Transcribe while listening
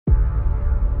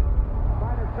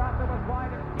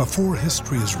Before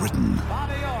history is written,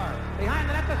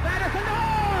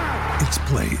 it's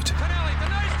played.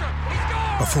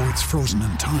 Before it's frozen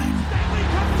in time,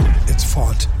 it's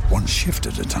fought one shift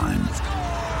at a time.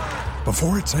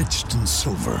 Before it's etched in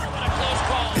silver,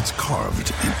 it's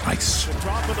carved in ice.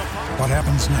 What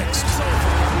happens next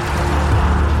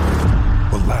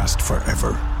will last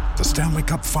forever. The Stanley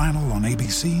Cup Final on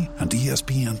ABC and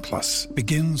ESPN Plus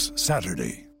begins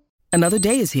Saturday. Another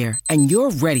day is here, and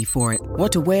you're ready for it.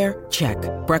 What to wear? Check.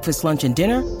 Breakfast, lunch, and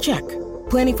dinner? Check.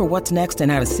 Planning for what's next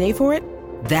and how to save for it?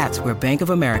 That's where Bank of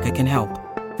America can help.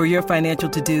 For your financial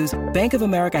to-dos, Bank of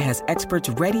America has experts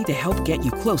ready to help get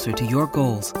you closer to your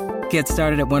goals. Get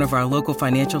started at one of our local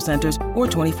financial centers or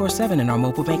 24/7 in our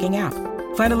mobile banking app.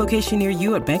 Find a location near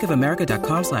you at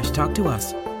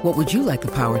bankofamerica.com/talktous. What would you like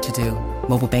the power to do?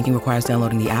 Mobile banking requires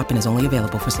downloading the app and is only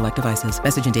available for select devices.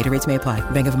 Message and data rates may apply.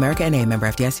 Bank of America N.A., member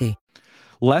FDIC.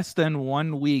 Less than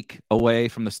 1 week away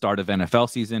from the start of NFL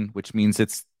season, which means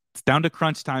it's down to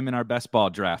crunch time in our best ball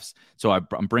drafts. So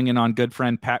I'm bringing on good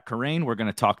friend Pat Kerrane. We're going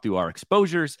to talk through our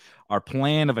exposures, our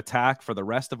plan of attack for the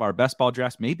rest of our best ball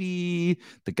drafts. Maybe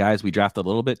the guys we draft a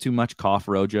little bit too much, Koff,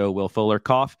 Rojo, Will Fuller,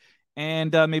 Koff,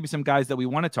 and maybe some guys that we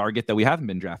want to target that we haven't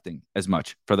been drafting as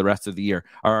much for the rest of the year.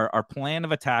 Our plan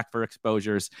of attack for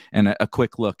exposures and a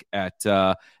quick look at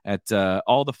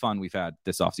all the fun we've had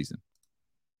this offseason.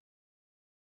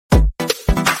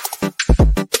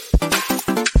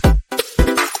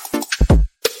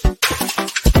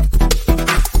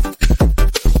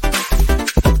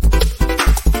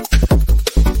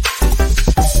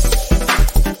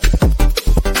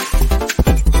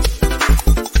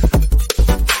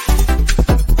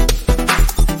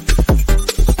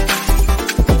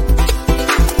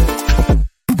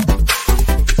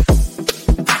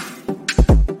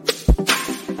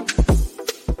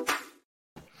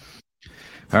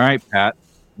 All right, Pat,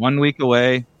 1 week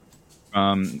away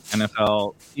from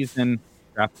NFL season.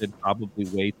 Drafted probably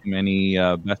way too many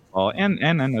best ball. And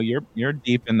I know you're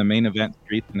deep in the main event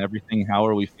streets and everything. How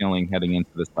are we feeling heading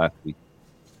into this last week?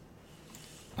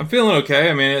 I'm feeling okay.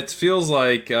 I mean, it feels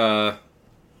like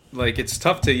it's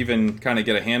tough to even kind of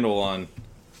get a handle on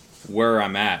where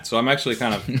I'm at. So I'm actually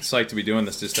kind of psyched to be doing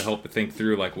this just to help think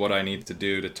through like what I need to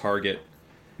do to target,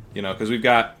 because I've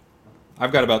got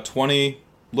about 20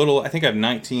 I think I have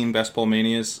 19 Best Ball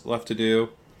Manias left to do.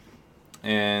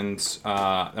 And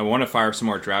I want to fire some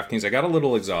more DraftKings. I got a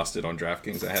little exhausted on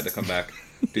DraftKings. I had to come back,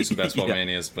 do some Best Ball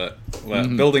Manias. But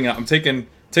building up, I'm taking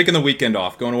the weekend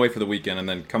off, going away for the weekend, and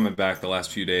then coming back the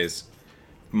last few days,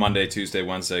 Monday, Tuesday,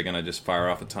 Wednesday, going to just fire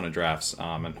off a ton of drafts.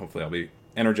 And hopefully I'll be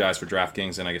energized for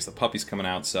DraftKings. And I guess the puppy's coming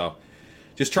out. So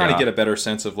just trying to get a better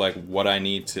sense of like what I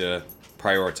need to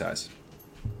prioritize.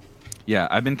 Yeah,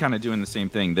 I've been kind of doing the same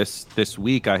thing. This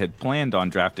week, I had planned on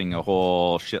drafting a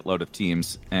whole shitload of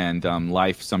teams, and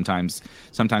life sometimes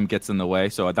gets in the way.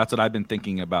 So that's what I've been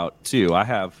thinking about too. I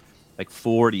have like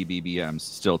 40 BBMs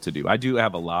still to do. I do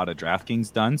have a lot of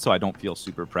DraftKings done, so I don't feel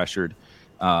super pressured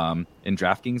in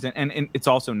DraftKings. And it's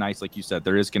also nice, like you said,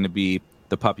 there is going to be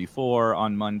the Puppy 4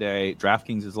 on Monday.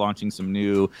 DraftKings is launching some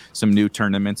new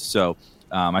tournaments, so.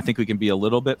 I think we can be a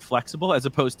little bit flexible as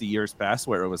opposed to years past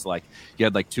where it was like you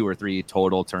had like 2 or 3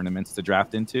 total tournaments to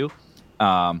draft into.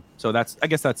 So I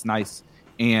guess that's nice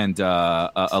and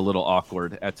a little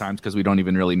awkward at times because we don't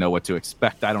even really know what to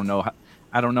expect. I don't know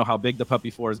how big the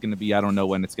Puppy 4 is going to be. I don't know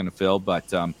when it's going to fill,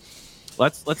 but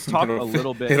let's talk a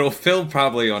little bit. It'll fill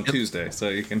probably on Tuesday, so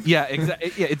you can. Yeah,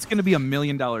 exactly. Yeah, it's going to be $1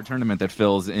 million tournament that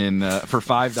fills in for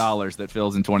 $5 that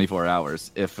fills in 24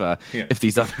 hours. If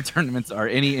these other tournaments are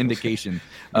any indication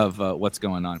of what's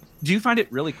going on, do you find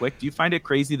it really quick? Do you find it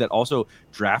crazy that also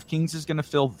DraftKings is going to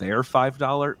fill their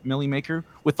 $5 Millie Maker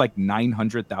with like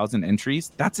 900,000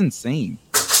 entries? That's insane.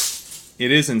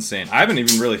 It is insane. I haven't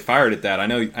even really fired at that. I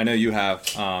know you have,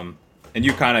 and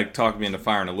you kind of talked me into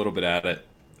firing a little bit at it.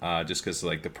 Just because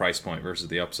like the price point versus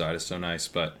the upside is so nice,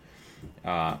 but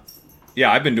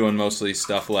I've been doing mostly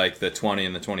stuff like the $20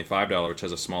 and the $25, which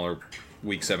has a smaller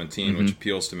week 17, which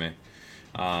appeals to me.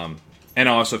 And I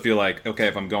also feel like okay,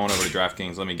 if I'm going over to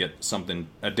DraftKings, let me get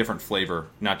a different flavor,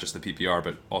 not just the PPR,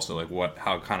 but also like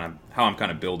how I'm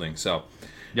kind of building. So,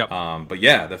 but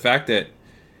yeah, the fact that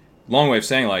long way of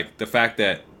saying like the fact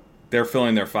that they're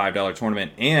filling their $5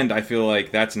 tournament, and I feel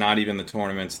like that's not even the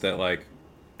tournaments that like.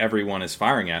 Everyone is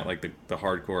firing at, like the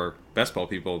hardcore best ball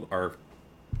people are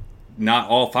not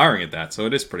all firing at that, so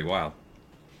it is pretty wild.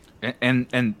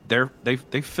 And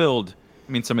they filled.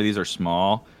 I mean, some of these are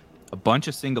small, a bunch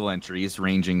of single entries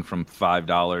ranging from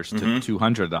 $5 to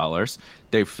 $200.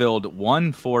 They filled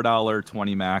one $4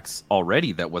 20 max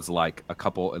already. That was like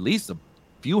at least a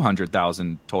few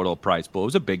 100,000 total prize pool. It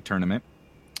was a big tournament.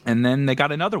 and then they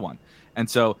got another one. And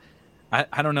so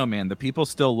I don't know, man. The people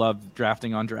still love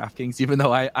drafting on DraftKings, even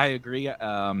though I agree.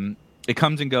 It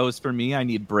comes and goes for me. I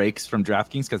need breaks from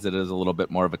DraftKings because it is a little bit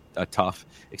more of a tough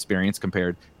experience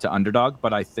compared to Underdog.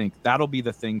 But I think that'll be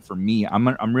the thing for me.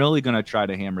 I'm really going to try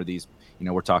to hammer these.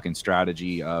 We're talking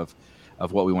strategy of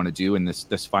what we want to do in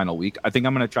this final week. I think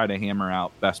I'm going to try to hammer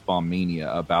out Best Ball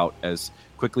Mania about as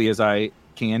quickly as I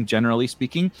can, generally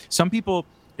speaking. Some people,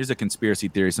 here's a conspiracy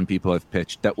theory some people have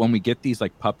pitched, that when we get these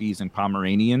like puppies and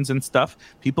Pomeranians and stuff,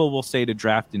 people will say to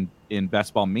draft in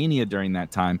Best Ball Mania during that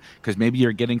time because maybe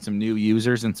you're getting some new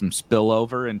users and some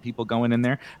spillover and people going in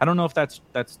there. I don't know if that's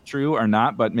true or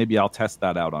not, but maybe I'll test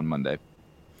that out on Monday.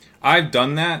 I've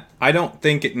done that. I don't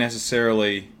think it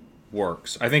necessarily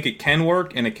works. I think it can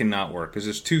work and it cannot work because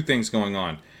there's two things going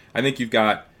on. I think you've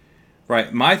got,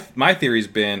 right, my theory's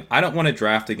been I don't want to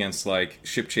draft against like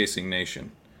Ship Chasing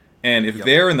Nation. And if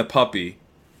they're in the puppy,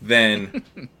 then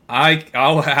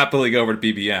I'll happily go over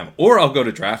to BBM or I'll go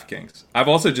to DraftKings. I've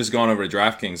also just gone over to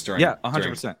DraftKings during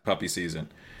 100%. Puppy season.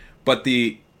 But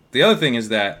the other thing is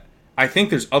that I think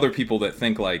there's other people that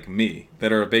think like me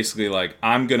that are basically like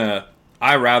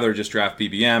I rather just draft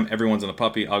BBM. Everyone's in the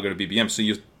puppy. I'll go to BBM.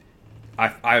 So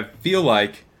I feel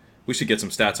like we should get some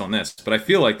stats on this, but I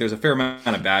feel like there's a fair amount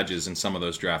of badges in some of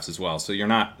those drafts as well. So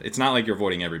it's not like you're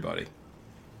avoiding everybody.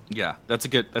 Yeah, that's a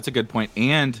good point.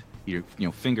 And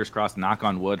fingers crossed, knock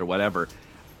on wood or whatever.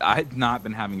 I've not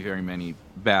been having very many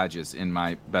badges in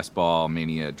my Best Ball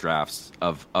Mania drafts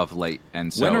of late,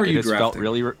 and so when are you it has drafting?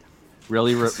 felt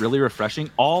really refreshing,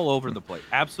 all over the place,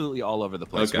 absolutely all over the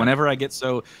place. Okay. Whenever I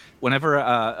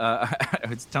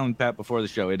was telling Pat before the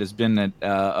show, it has been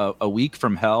a week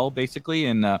from hell basically,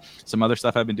 and some other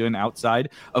stuff I've been doing outside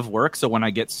of work. So when I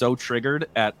get so triggered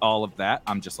at all of that,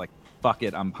 I'm just like, fuck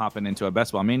it, I'm hopping into a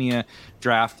Best Ball Mania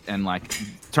draft and like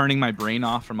turning my brain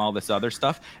off from all this other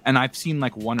stuff. And I've seen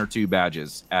like one or two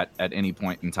badges at any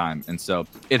point in time. And so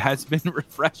it has been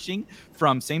refreshing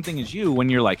from same thing as you when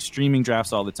you're like streaming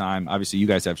drafts all the time. Obviously you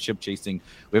guys have Ship Chasing.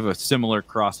 We have a similar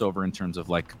crossover in terms of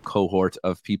like cohort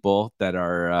of people that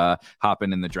are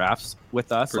hopping in the drafts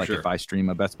with us. For like sure. If I stream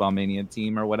a Best Ball Mania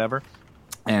team or whatever.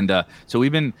 And so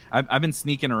I've been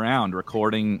sneaking around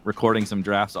recording some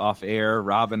drafts off air.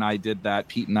 Rob and I did that.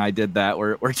 Pete and I did that.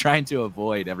 We're trying to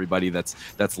avoid everybody that's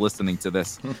listening to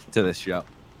this show.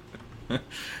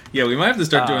 Yeah, we might have to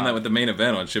start doing that with the main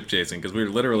event on Ship Chasing because we're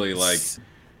literally like,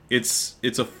 it's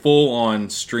a full on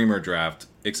streamer draft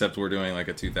except we're doing like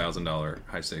a $2,000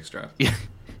 high stakes draft. Yeah,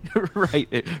 right,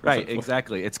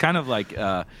 exactly. It's kind of like.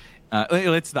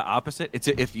 It's the opposite. It's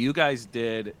if you guys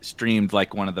streamed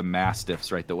like one of the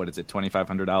Mastiffs, right? What is it,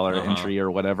 $2,500 entry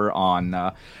or whatever on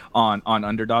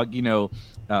Underdog?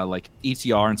 Like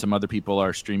ECR and some other people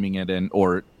are streaming it,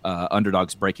 or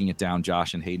Underdog's breaking it down,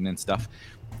 Josh and Hayden and stuff.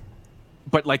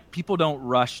 But like people don't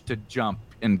rush to jump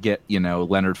and get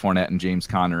Leonard Fournette and James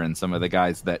Conner and some of the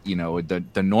guys that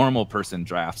the normal person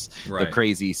drafts, right. The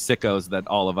crazy sickos that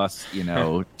all of us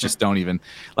just don't even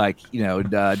like.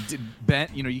 Ben,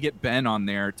 you get Ben on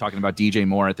there talking about DJ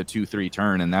Moore at the 2-3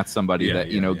 turn, and that's somebody that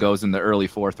goes in the early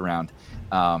fourth round.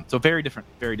 So very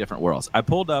different worlds. I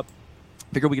pulled up.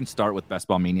 Figure we can start with Best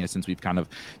Ball Mania since we've kind of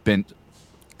been,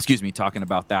 talking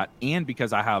about that, and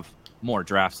because I have more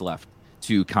drafts left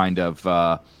to kind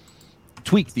of.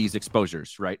 Tweak these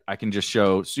exposures, right? I can just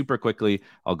show super quickly.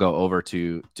 I'll go over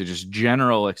to just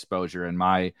general exposure and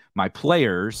my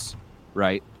players,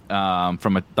 right?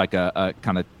 From a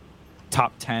kind of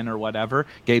top 10 or whatever.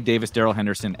 Gabe Davis, Darrell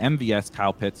Henderson, MVS,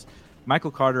 Kyle Pitts,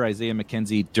 Michael Carter, Isaiah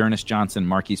McKenzie, D'Ernest Johnson,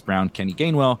 Marquise Brown, Kenny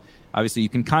Gainwell. Obviously, you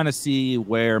can kind of see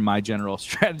where my general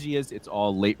strategy is. It's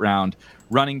all late round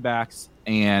running backs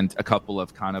and a couple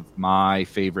of kind of my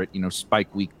favorite,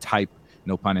 spike week type,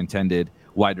 no pun intended,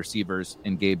 wide receivers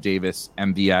in Gabe Davis,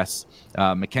 MVS,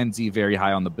 McKenzie, very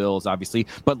high on the Bills, obviously,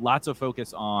 but lots of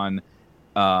focus on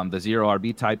the zero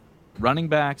RB type running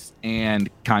backs and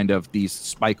kind of these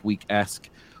spike week-esque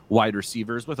wide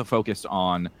receivers with a focus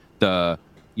on the,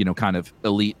 kind of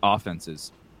elite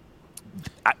offenses.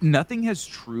 Nothing has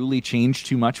truly changed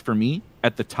too much for me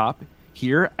at the top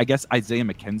here. I guess Isaiah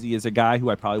McKenzie is a guy who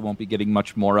I probably won't be getting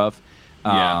much more of.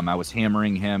 I was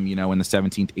hammering him, in the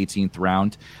 17th, 18th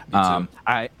round.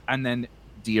 And then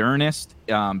D'Ernest,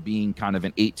 being kind of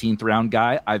an 18th round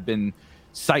guy, I've been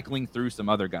cycling through some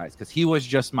other guys because he was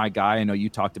just my guy. I know you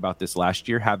talked about this last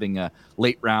year, having a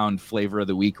late round flavor of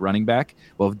the week running back.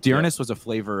 Well, D'Ernest was a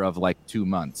flavor of like 2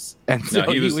 months. And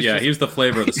so he was the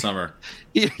flavor of the summer.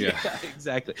 Yeah,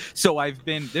 exactly. So I've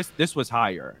been, this was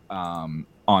higher on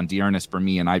D'Ernest for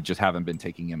me, and I just haven't been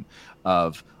taking him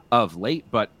of late,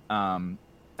 but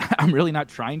I I'm really not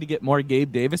trying to get more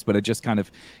Gabe Davis, but it just kind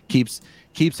of keeps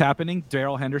happening.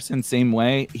 Darrell Henderson, same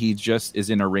way. He just is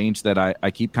in a range that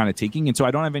I keep kind of taking. And so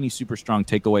I don't have any super strong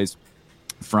takeaways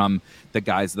from the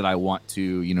guys that I want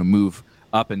to, move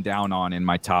up and down on in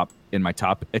my top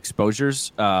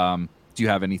exposures. Do you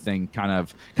have anything kind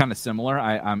of similar?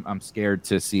 I'm scared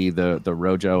to see the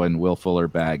Rojo and Will Fuller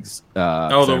bags.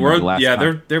 The word, yeah,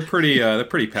 they're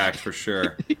pretty packed for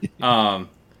sure.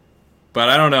 But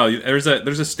I don't know. There's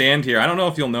a stand here. I don't know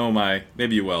if you'll know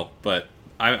maybe you will, but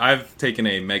I've taken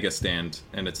a mega stand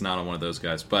and it's not on one of those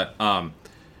guys. But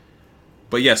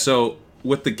yeah. So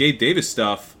with the Gabe Davis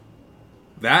stuff,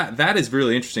 that is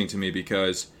really interesting to me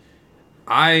because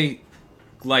I,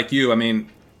 like you, I mean,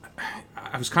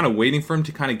 I was kind of waiting for him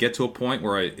to kind of get to a point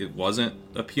where it wasn't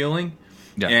appealing.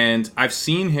 Yeah. And I've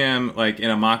seen him, like, in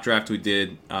a mock draft we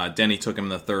did, Denny took him in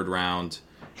the 3rd round.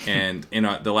 And in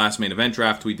the last main event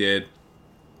draft we did,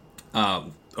 a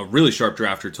really sharp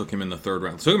drafter took him in the 3rd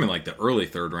round. Took him in, like, the early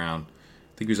 3rd round.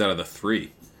 I think he was out of the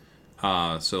 3.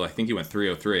 So I think he went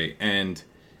 303. And,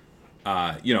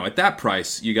 at that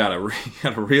price, you gotta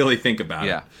really think about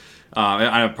it.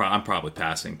 I'm probably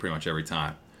passing pretty much every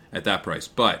time at that price.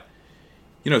 But,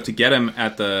 to get him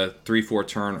at the 3-4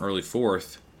 turn, early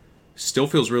 4th, still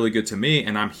feels really good to me.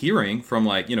 And I'm hearing from,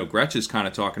 like, Gretsch is kind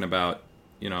of talking about,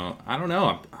 I don't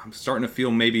know. I'm starting to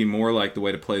feel maybe more like the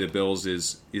way to play the Bills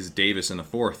is Davis in the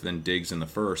 4th than Diggs in the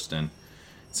 1st. And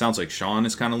it sounds like Sean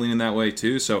is kind of leaning that way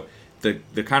too. So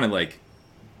the kind of like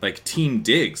Team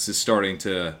Diggs is starting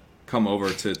to come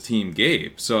over to Team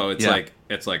Gabe. So it's like,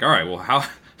 all right, well,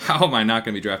 how am I not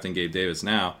going to be drafting Gabe Davis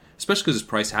now? Especially because his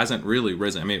price hasn't really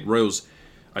risen. I mean, it rose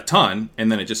a ton,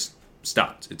 and then it just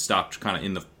stopped. It stopped kind of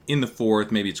in the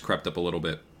 4th. Maybe it's crept up a little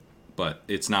bit, but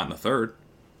it's not in the 3rd.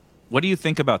 What do you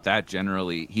think about that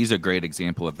generally? He's a great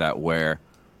example of that, where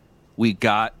we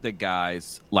got the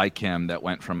guys like him that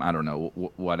went from, I don't know,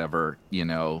 whatever,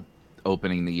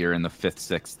 opening the year in the 5th,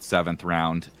 6th, 7th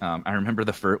round. I remember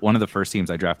one of the first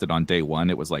teams I drafted on day 1,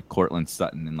 it was like Cortland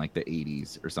Sutton in like the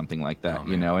 80s or something like that,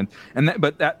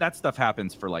 but that stuff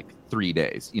happens for like 3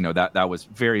 days. That was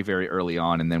very, very early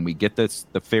on. And then we get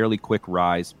the fairly quick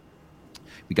rise.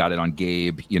 We got it on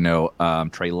Gabe,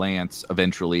 Trey Lance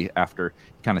eventually after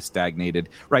he kind of stagnated,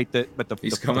 right?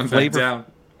 He's coming back down.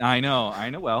 I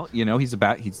know. Well, he's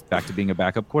back to being a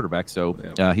backup quarterback, so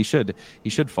he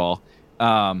should fall.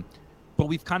 But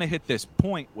we've kind of hit this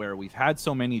point where we've had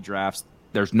so many drafts.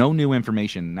 There's no new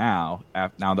information now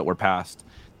that we're past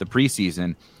the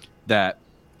preseason. That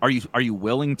are you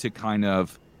willing to kind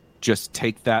of just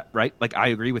take that, right? Like, I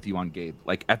agree with you on Gabe.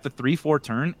 Like, at the 3-4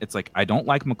 turn, it's like, I don't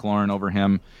like McLaurin over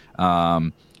him.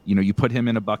 You put him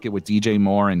in a bucket with DJ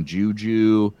Moore and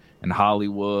Juju and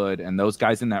Hollywood and those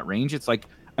guys in that range. It's like,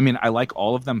 I mean, I like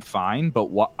all of them fine, but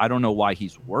I don't know why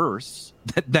he's worse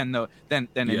than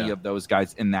any of those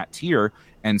guys in that tier.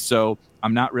 And so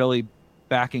I'm not really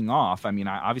backing off. I mean,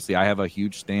 obviously I have a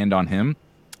huge stand on him,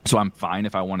 so I'm fine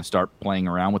if I want to start playing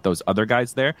around with those other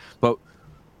guys there. But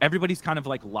everybody's kind of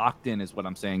like locked in, is what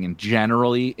I'm saying, and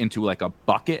generally into like a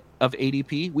bucket of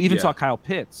ADP. We even saw Kyle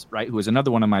Pitts, right, who is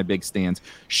another one of my big stands,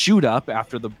 shoot up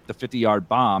after the 50-yard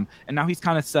bomb, and now he's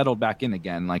kind of settled back in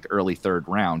again, like early 3rd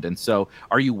round. And so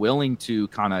are you willing to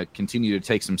kind of continue to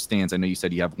take some stands? I know you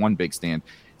said you have one big stand,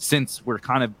 since we're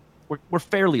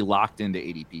fairly locked into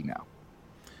ADP now.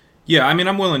 Yeah, I mean,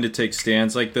 I'm willing to take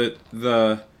stands. Like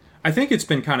I think it's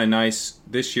been kind of nice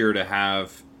this year to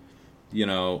have,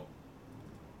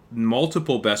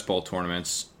 multiple best ball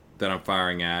tournaments that I'm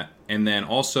firing at, and then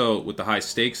also with the high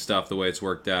stakes stuff, the way it's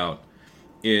worked out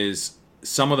is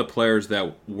some of the players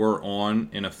that we're on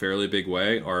in a fairly big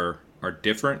way are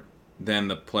different than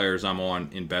the players I'm on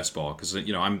in best ball, because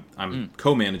I'm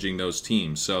co-managing those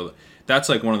teams. So that's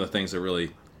like one of the things that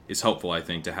really is helpful, I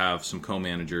think, to have some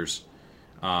co-managers.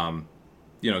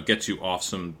 Gets you off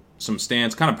some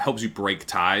stands, kind of helps you break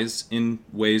ties in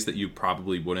ways that you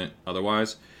probably wouldn't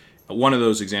otherwise. One of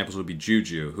those examples would be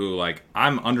Juju, who, like,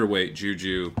 I'm underweight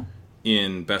Juju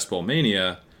in Best Ball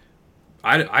Mania.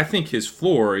 I think his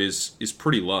floor is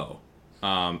pretty low.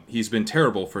 He's been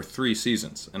terrible for 3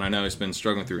 seasons, and I know he's been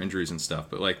struggling through injuries and stuff,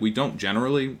 but, like, we don't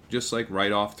generally just, like,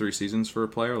 write off 3 seasons for a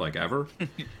player, like, ever.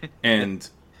 And,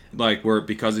 like,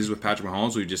 because he's with Patrick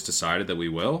Mahomes, we just decided that we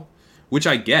will, which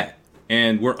I get.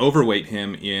 And we're overweight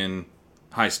him in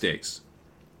high stakes.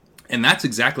 And that's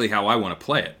exactly how I want to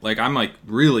play it. Like, I'm like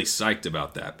really psyched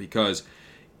about that, because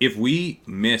if we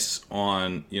miss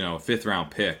on, a 5th round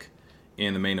pick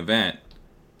in the main event,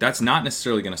 that's not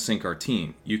necessarily going to sink our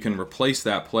team. You can replace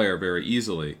that player very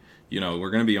easily. We're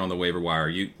going to be on the waiver wire.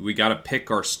 We got to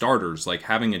pick our starters. Like,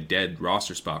 having a dead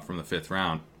roster spot from the 5th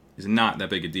round is not that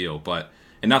big a deal.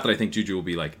 And not that I think Juju will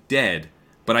be like dead,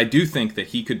 but I do think that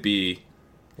he could be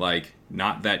like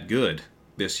not that good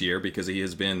this year because he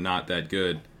has been not that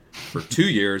good for 2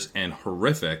 years and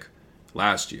horrific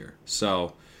last year.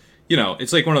 So,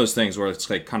 it's like one of those things where it's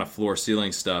like kind of floor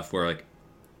ceiling stuff where like,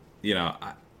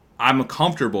 I'm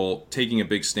comfortable taking a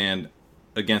big stand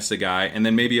against a guy and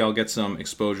then maybe I'll get some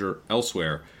exposure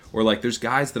elsewhere. Or like there's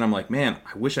guys that I'm like, man,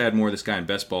 I wish I had more of this guy in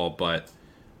best ball, but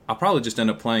I'll probably just end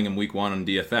up playing him week 1 on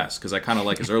DFS because I kind of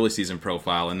like his early season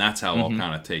profile and that's how I'll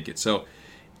kind of take it. So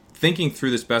thinking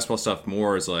through this best ball stuff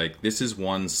more is like, this is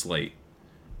one slate.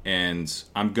 And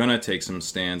I'm going to take some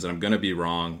stands and I'm going to be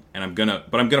wrong. And I'm going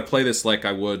to play this like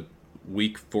I would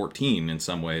week 14 in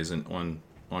some ways and on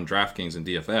DraftKings and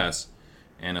DFS.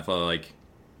 And if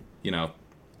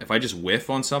if I just whiff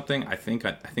on something, I think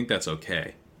that's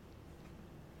okay.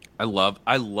 I love,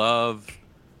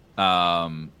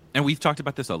 and we've talked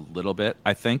about this a little bit.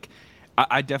 I think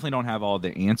I definitely don't have all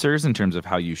the answers in terms of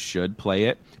how you should play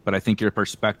it, but I think your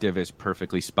perspective is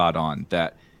perfectly spot on.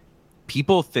 That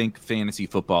people think fantasy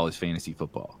football is fantasy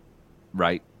football,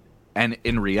 right? And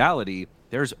in reality,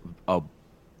 there's a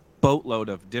boatload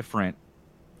of different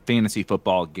fantasy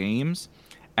football games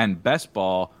and best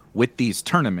ball with these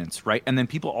tournaments, right? And then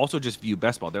people also just view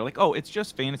best ball. They're like, oh, it's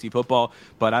just fantasy football,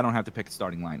 but I don't have to pick a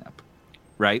starting lineup,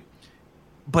 right?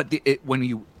 But when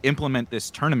you implement this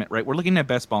tournament, right, we're looking at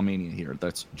Best Ball Mania here.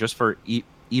 That's just for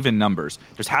even numbers.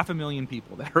 There's 500,000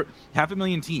 people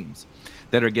 500,000 teams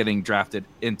that are getting drafted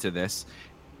into this.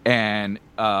 And,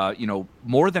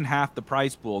 more than half the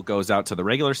prize pool goes out to the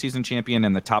regular season champion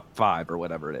and the top 5 or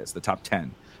whatever it is, the top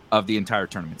 10 of the entire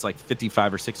tournament. It's like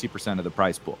 55 or 60% of the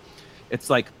prize pool. It's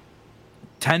like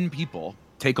 10 people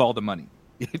take all the money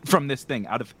from this thing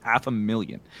out of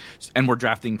 500,000. And we're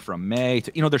drafting from May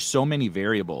to, there's so many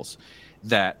variables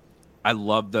that I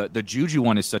love. The Juju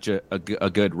one is such a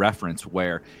good reference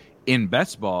where in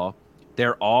best ball,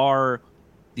 there are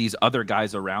these other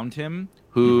guys around him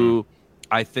who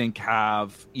I think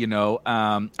have, we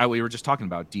were just talking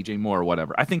about DJ Moore or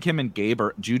whatever. I think him and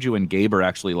Juju and Gabe are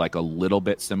actually like a little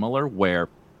bit similar where,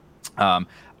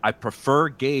 I prefer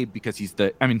Gabe because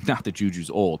not that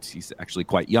Juju's old. He's actually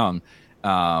quite young.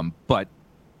 But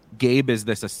Gabe is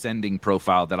this ascending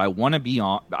profile that I want to be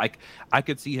on. I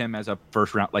could see him as a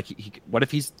first round. Like, what if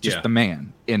he's just the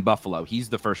man in Buffalo? He's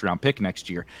the first round pick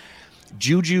next year.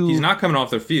 Juju, he's not coming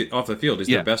off the field. He's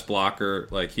their best blocker.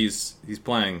 Like he's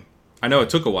playing. I know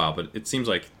it took a while, but it seems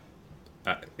like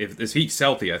if he's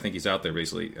healthy, I think he's out there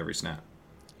basically every snap.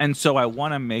 And so I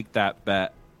want to make that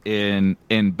bet in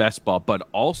best ball, but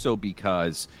also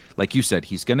because, like you said,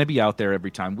 he's going to be out there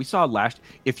every time. We saw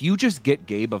if you just get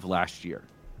Gabe of last year,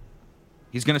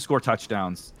 he's going to score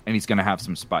touchdowns and he's going to have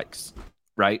some spikes,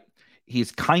 right?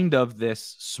 He's kind of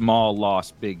this small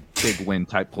loss, big win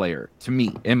type player to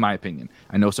me, in my opinion.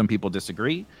 I know some people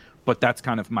disagree, but that's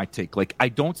kind of my take. Like, I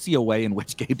don't see a way in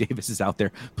which Gabe Davis is out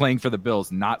there playing for the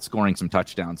Bills, not scoring some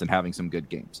touchdowns and having some good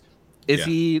games. Is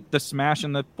he the smash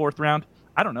in the 4th round?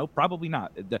 I don't know. Probably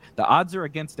not. The odds are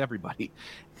against everybody.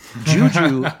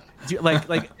 Juju,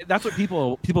 like that's what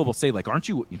people will say. Like, aren't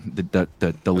you the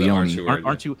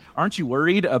Leone? Aren't you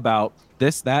worried about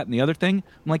this, that, and the other thing?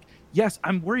 I'm like, yes,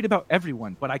 I'm worried about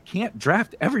everyone, but I can't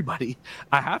draft everybody.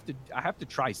 I have to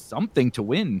try something to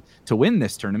win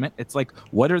this tournament. It's like,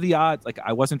 what are the odds? Like,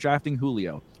 I wasn't drafting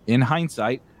Julio. In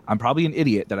hindsight, I'm probably an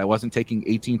idiot that I wasn't taking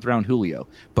 18th round Julio.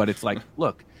 But it's like,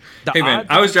 look. Hey man,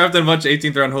 I was drafting a bunch of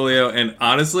 18th round Julio, and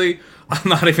honestly, I'm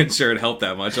not even sure it helped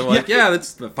that much. I'm like, yeah,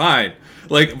 that's fine.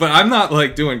 Like, but I'm not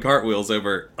like doing cartwheels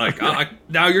over like,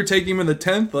 now you're taking him in the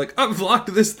 10th. Like, I've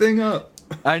locked this thing up.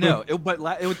 I know,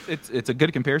 it's a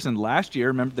good comparison. Last year,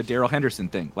 remember the Darrell Henderson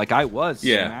thing? Like, I was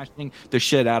smashing the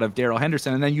shit out of Darrell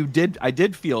Henderson, and then I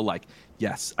did feel like,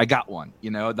 yes, I got one.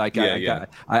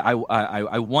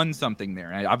 I won something there,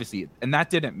 and obviously, and that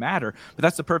didn't matter. But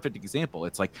that's the perfect example.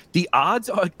 It's like the odds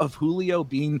of Julio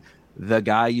being the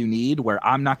guy you need, where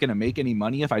I'm not going to make any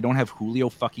money if I don't have Julio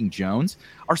fucking Jones,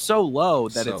 are so low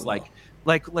that it's low.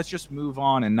 Like let's just move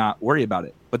on and not worry about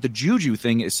it. But the Juju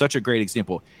thing is such a great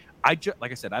example.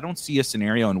 Like I said, I don't see a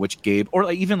scenario in which Gabe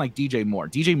or even like DJ Moore.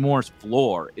 DJ Moore's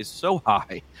floor is so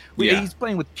high. He's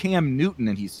playing with Cam Newton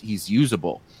and he's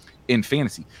usable in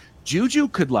fantasy. Juju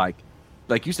could like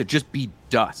you said, just be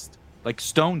dust, like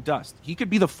stone dust. He could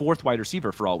be the 4th wide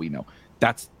receiver for all we know.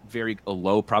 That's a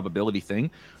low probability thing.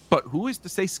 But who is to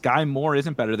say Sky Moore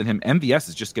isn't better than him? MVS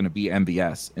is just going to be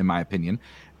MVS, in my opinion.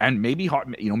 And maybe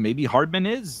Hardman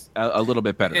is a little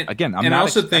bit better. Again, I'm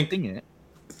not expecting it.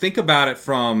 Think about it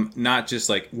from not just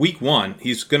like week 1,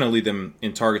 he's going to lead them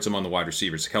in targets among the wide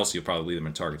receivers. Kelsey will probably lead them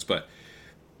in targets, but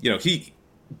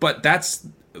but that's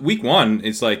week one.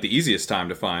 It's like the easiest time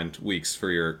to find weeks for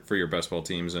your best ball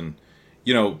teams, and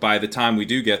by the time we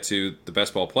do get to the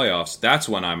best ball playoffs, that's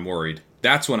when I'm worried.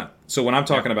 So when I'm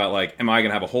talking about like, am I going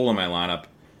to have a hole in my lineup?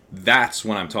 That's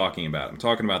what I'm talking about. I'm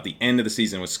talking about the end of the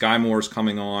season with Sky Moore's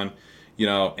coming on,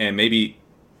 and maybe,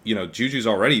 Juju's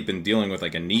already been dealing with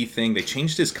like a knee thing. They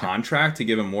changed his contract to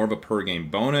give him more of a per game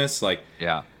bonus. Like,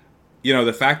 yeah.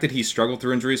 The fact that he struggled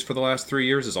through injuries for the last 3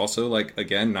 years is also, like,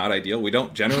 again, not ideal. We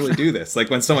don't generally do this. Like,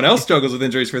 when someone else struggles with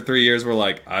injuries for 3 years, we're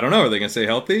like, I don't know, are they going to stay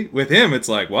healthy? With him, it's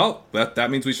like, well,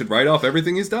 that means we should write off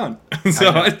everything he's done.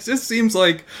 So it just seems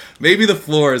like maybe the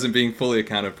floor isn't being fully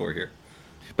accounted for here.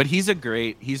 But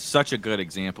he's such a good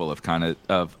example of kind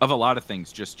of a lot of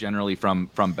things, just generally from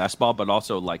best ball, but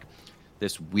also like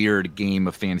this weird game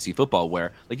of fantasy football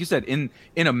where, like you said, in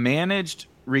a managed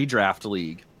redraft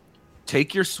league,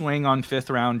 take your swing on 5th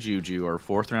round Juju or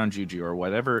 4th round Juju or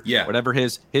whatever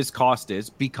his cost is,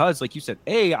 because like you said,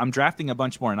 I'm drafting a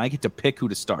bunch more and I get to pick who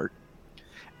to start.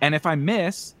 And if I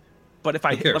miss, but if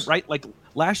I hit right, like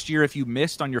last year, if you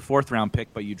missed on your 4th round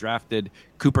pick, but you drafted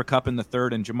Cooper Kupp in the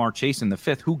 3rd and Jamar Chase in the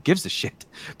 5th, who gives a shit?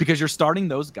 Because you're starting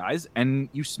those guys and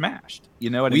you smashed.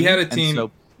 You know what I mean? We had a team.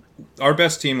 Our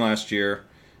best team last year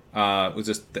was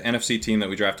just the NFC team that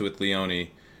we drafted with Leone.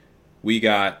 We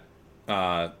got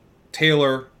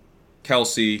Taylor,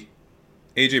 Kelsey,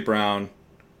 A.J. Brown,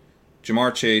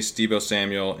 Jamar Chase, Deebo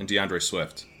Samuel, and DeAndre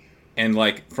Swift. And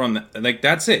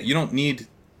that's it. You don't need.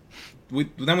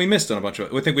 Then we missed on a bunch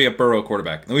of. We think we have Burrow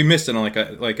quarterback, and we missed it on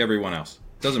like everyone else.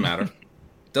 Doesn't matter.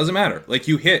 Doesn't matter. Like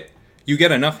you get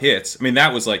enough hits. I mean,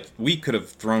 that was like we could have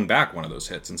thrown back one of those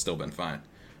hits and still been fine.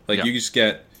 Like you just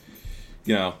get,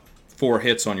 4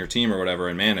 hits on your team or whatever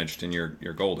and managed, and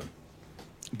you're golden.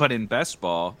 But in best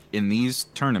ball, in these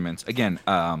tournaments, again,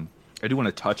 I do want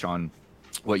to touch on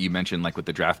what you mentioned, like with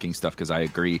the DraftKings stuff, because I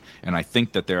agree, and I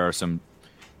think that there are some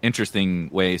interesting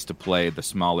ways to play the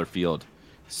smaller field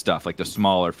stuff, like the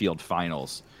smaller field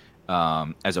finals,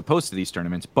 as opposed to these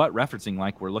tournaments. But referencing,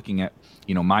 like we're looking at,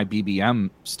 my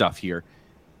BBM stuff here,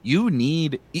 you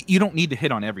don't need to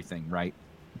hit on everything, right?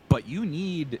 But you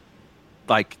need,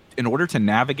 like, in order to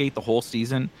navigate the whole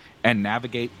season and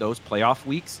navigate those playoff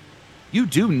weeks, you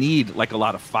do need like a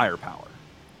lot of firepower.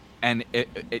 And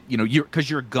because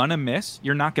you're gonna miss,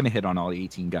 you're not gonna hit on all the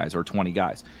 18 guys or 20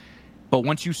 guys. But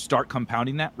once you start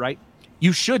compounding that, right,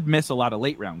 you should miss a lot of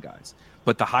late round guys.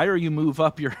 But the higher you move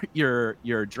up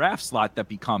your draft slot that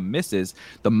become misses,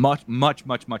 the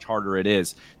much harder it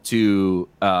is to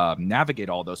navigate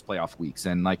all those playoff weeks.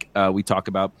 And like we talk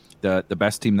about the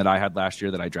best team that I had last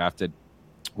year that I drafted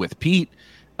with Pete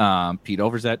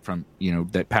Overzet from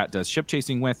that Pat does ship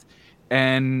chasing with.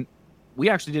 And we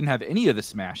actually didn't have any of the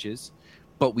smashes,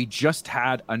 but we just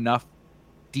had enough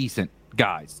decent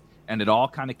guys. And it all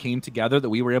kind of came together that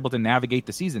we were able to navigate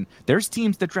the season. There's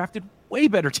teams that drafted way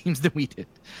better teams than we did.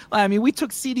 I mean, we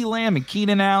took CeeDee Lamb and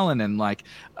Keenan Allen and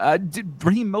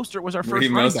Raheem Mostert was our first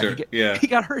running back. He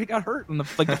got hurt in the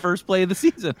first play of the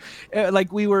season.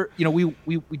 We were,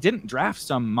 we didn't draft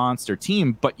some monster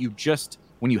team, but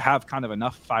when you have kind of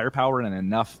enough firepower and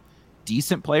enough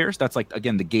decent players, that's like,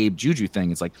 again, the Gabe Juju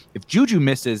thing. It's like if Juju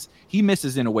misses, he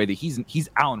misses in a way that he's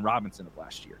Allen Robinson of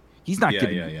last year. He's not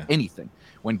giving you anything.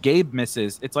 When Gabe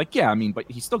misses, it's like, but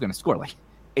he's still going to score like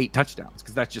 8 touchdowns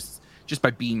because that's just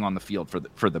by being on the field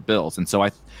for the Bills. And so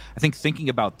I think thinking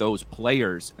about those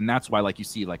players, and that's why like you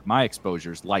see like my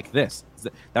exposures like this.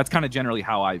 That's kind of generally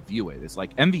how I view it. It's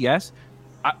like MVS.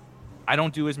 I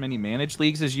don't do as many managed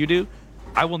leagues as you do.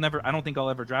 I don't think I'll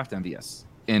ever draft MVS.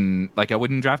 I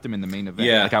wouldn't draft him in the main event.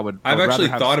 Yeah, like I've actually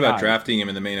thought about drafting him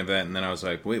in the main event, and then I was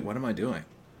like, wait, what am I doing?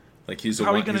 Like he's a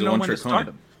one-trick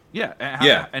pony.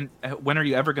 Yeah, and when are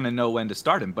you ever going to know when to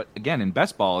start him? But again, in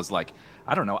best ball is like,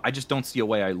 I don't know. I just don't see a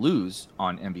way I lose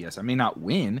on MVS. I may not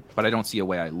win, but I don't see a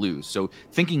way I lose. So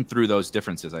thinking through those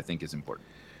differences, I think, is important.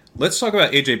 Let's talk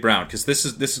about A.J. Brown, because this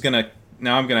is gonna.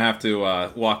 Now I'm gonna have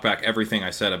to walk back everything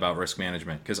I said about risk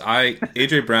management, because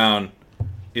A.J. Brown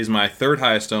is my 3rd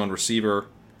highest owned receiver.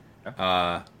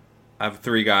 I have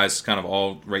 3 guys kind of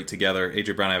all right together.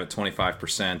 A.J. Brown I have at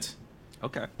 25%.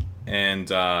 Okay.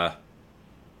 And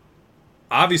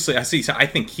obviously, I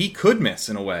think he could miss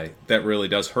in a way that really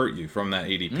does hurt you from that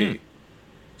ADP.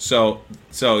 So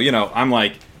I'm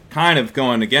like kind of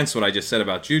going against what I just said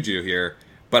about Juju here.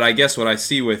 But I guess what I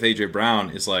see with A.J. Brown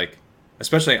is like,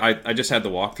 especially I just had the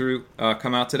walkthrough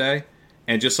come out today,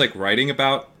 and just like writing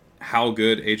about how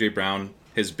good A.J. Brown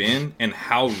has been and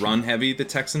how run heavy the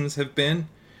Texans have been.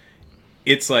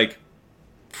 It's like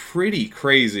pretty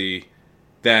crazy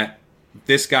that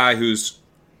this guy who's,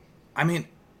 I mean,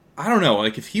 I don't know,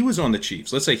 like if he was on the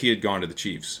Chiefs, let's say he had gone to the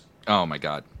Chiefs, Oh my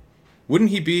God.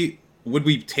 Wouldn't he be? Would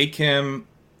we take him?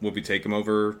 Would we take him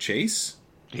over Chase?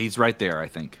 He's right there, I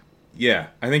think. Yeah,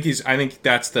 I think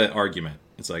that's the argument.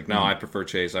 It's like, no, I prefer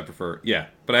Chase. I prefer, yeah,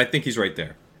 but I think he's right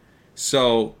there.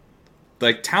 So,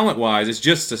 like, talent-wise, it's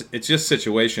just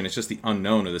situation. It's just the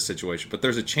unknown of the situation. But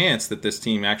there's a chance that this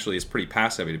team actually is pretty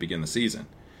pass-heavy to begin the season.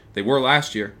 They were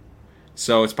last year,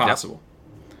 so it's possible. Yep.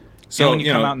 So and when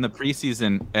you come out in the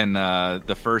preseason and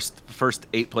the first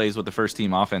 8 plays with the first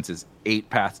team offense is 8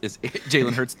 passes,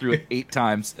 Jalen Hurts threw it 8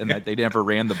 times, and that they never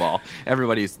ran the ball.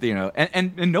 Everybody's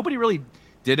and nobody really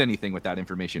did anything with that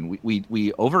information. We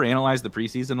overanalyzed the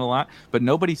preseason a lot, but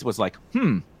nobody was like,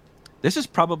 this is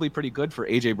probably pretty good for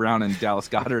AJ Brown and Dallas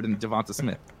Goedert and Devonta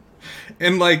Smith.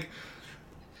 And like,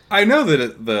 I know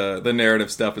that the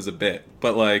narrative stuff is a bit,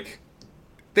 but like,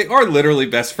 they are literally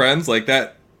best friends. Like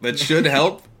that should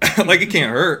help. Like, it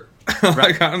can't hurt.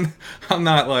 Like, I'm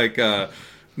not like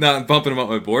not bumping them up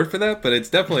my board for that, but it's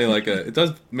definitely like it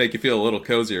does make you feel a little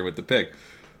cozier with the pick.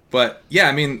 But yeah,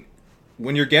 I mean,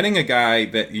 when you're getting a guy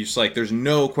that you just like, there's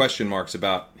no question marks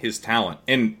about his talent,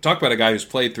 and talk about a guy who's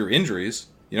played through injuries.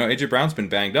 AJ Brown's been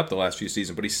banged up the last few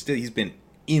seasons, but he's been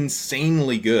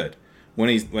insanely good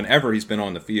whenever he's been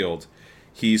on the field.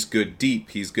 He's good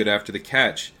deep. He's good after the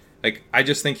catch. Like, I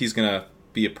just think he's gonna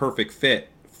be a perfect fit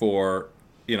for,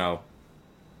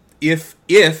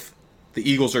 if the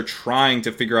Eagles are trying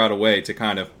to figure out a way to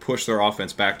kind of push their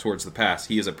offense back towards the pass,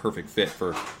 he is a perfect fit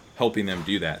for helping them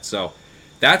do that. So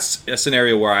that's a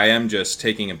scenario where I am just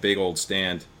taking a big old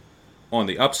stand on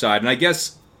the upside. And I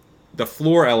guess the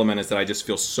floor element is that I just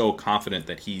feel so confident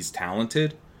that he's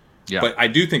talented. Yeah. But I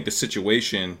do think the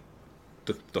situation,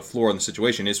 the floor in the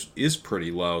situation is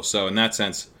pretty low. So in that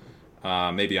sense,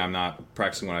 maybe I'm not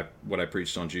practicing what I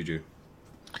preached on Juju.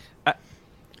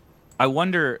 I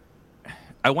wonder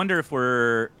if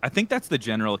I think that's the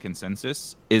general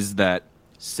consensus, is that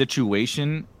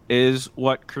situation is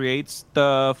what creates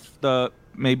the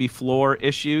maybe floor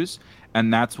issues,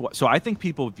 and that's what. So I think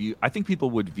people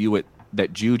would view it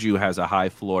that Juju has a high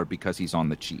floor because he's on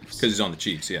the Chiefs. Because he's on the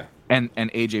Chiefs, yeah. And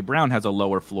AJ Brown has a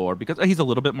lower floor because he's a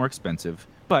little bit more expensive.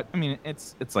 But I mean,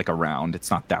 it's like a round. It's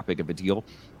not that big of a deal,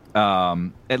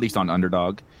 at least on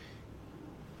Underdog.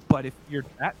 But if you're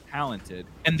that talented,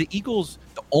 and the Eagles,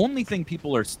 the only thing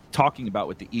people are talking about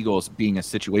with the Eagles being a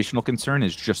situational concern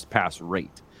is just pass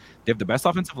rate. They have the best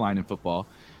offensive line in football.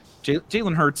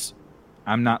 Jalen Hurts,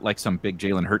 I'm not like some big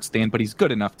Jalen Hurts stan, but he's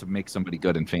good enough to make somebody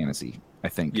good in fantasy, I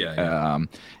think. Yeah.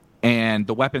 And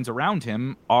the weapons around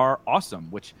him are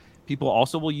awesome, which people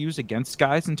also will use against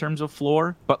guys in terms of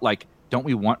floor. But, like, don't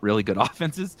we want really good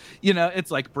offenses?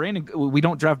 It's like we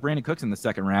don't draft Brandon Cooks in the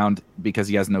second round because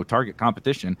he has no target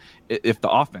competition if the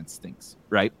offense stinks,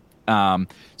 right?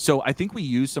 So I think we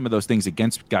use some of those things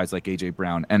against guys like AJ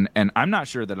Brown, and I'm not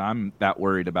sure that I'm that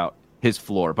worried about his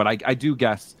floor, but I do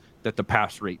guess that the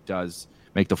pass rate does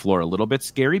make the floor a little bit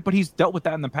scary, but he's dealt with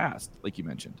that in the past, like you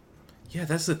mentioned. Yeah,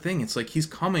 that's the thing. It's like he's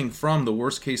coming from the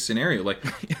worst case scenario. Like,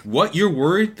 what you're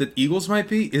worried that Eagles might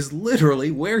be is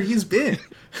literally where he's been.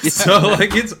 Yeah. So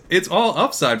like it's all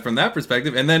upside from that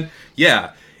perspective. And then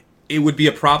it would be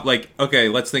a prop. Like, okay,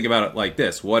 let's think about it like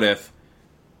this: what if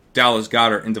Dallas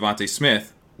Goedert and Devonta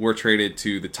Smith were traded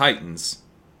to the Titans?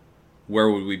 Where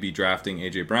would we be drafting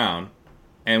AJ Brown?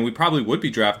 And we probably would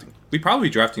be drafting. We'd probably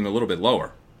be drafting him a little bit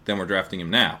lower than we're drafting him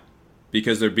now,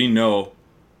 because there'd be no.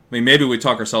 I mean, maybe we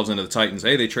talk ourselves into the Titans.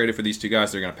 Hey, they traded for these two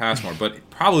guys; they're going to pass more. But it'd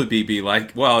probably be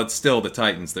like, well, it's still the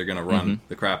Titans. They're going to run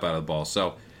the crap out of the ball.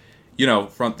 So,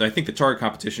 I think the target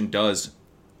competition does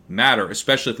matter,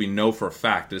 especially if we know for a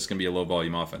fact that it's going to be a low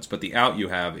volume offense. But the out you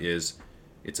have is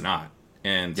it's not.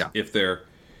 And if there's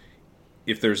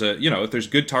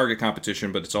good target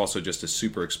competition, but it's also just a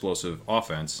super explosive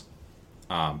offense,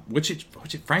 which it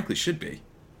frankly should be.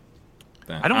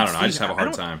 Then I don't know. I just have a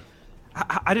hard time.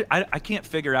 I can't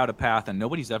figure out a path, and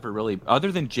nobody's ever really,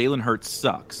 other than Jalen Hurts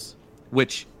sucks.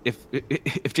 Which if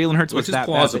Jalen Hurts was that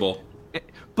plausible, bad,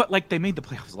 but like they made the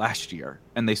playoffs last year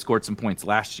and they scored some points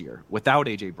last year without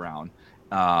AJ Brown,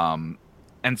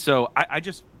 and so I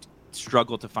just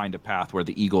struggle to find a path where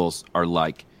the Eagles are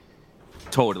like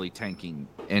totally tanking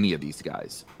any of these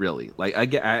guys, really.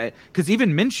 Like because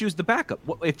even Minshew's the backup.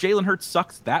 If Jalen Hurts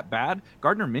sucks that bad,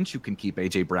 Gardner Minshew can keep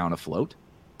AJ Brown afloat.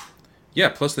 Yeah,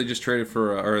 plus they just traded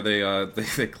for,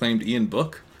 they claimed Ian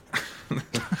Book.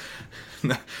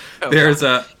 There's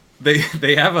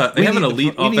they have an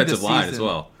elite offensive line as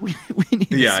well. We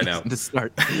need I know to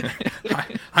start.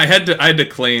 I had to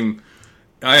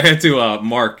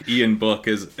mark Ian Book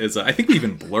as I think we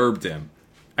even blurbed him.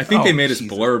 I think they made us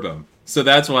blurb him. So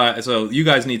that's why. So you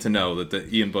guys need to know that the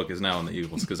Ian Book is now on the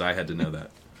Eagles, because I had to know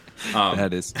that.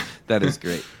 That is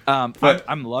great.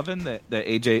 I'm loving the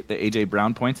AJ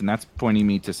Brown points, and that's pointing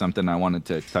me to something I wanted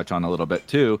to touch on a little bit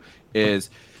too. Is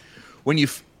when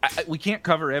we can't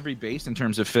cover every base in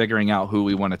terms of figuring out who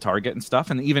we want to target and stuff.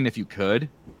 And even if you could,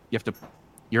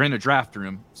 you're in a draft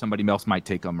room, somebody else might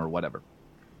take them or whatever.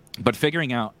 But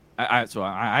figuring out, I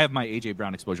have my AJ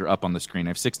Brown exposure up on the screen. I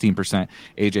have 16%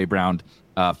 AJ Brown.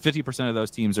 50% of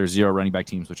those teams are 0 running back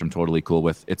teams, which I'm totally cool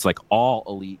with. It's like all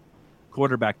elite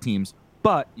quarterback teams,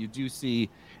 but you do see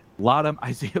a lot of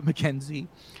Isaiah McKenzie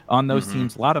on those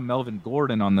teams, a lot of Melvin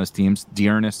Gordon on those teams,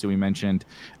 Dearness, who we mentioned,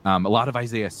 a lot of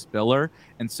Isaiah Spiller.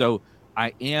 And so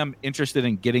I am interested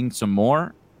in getting some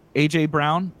more AJ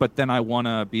Brown, but then I want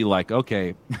to be like,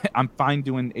 okay, I'm fine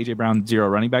doing AJ Brown 0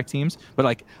 running back teams, but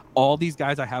like all these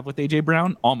guys I have with AJ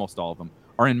Brown, almost all of them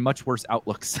are in much worse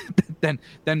outlooks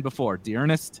than before.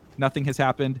 Dearness, nothing has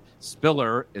happened.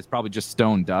 Spiller is probably just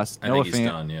stone dust. I think he's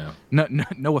done, yeah.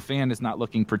 Noah Fan is not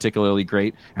looking particularly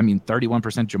great. I mean,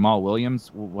 31% Jamal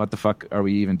Williams. What the fuck are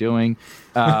we even doing?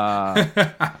 How did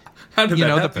that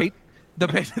happen? The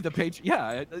Patriots,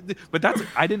 yeah, but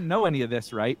I didn't know any of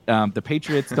this, right? The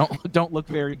Patriots don't look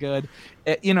very good.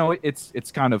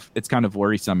 It's kind of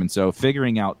worrisome, and so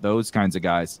figuring out those kinds of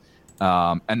guys,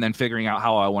 and then figuring out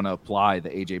how I want to apply the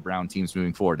AJ Brown teams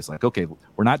moving forward. It's like, okay,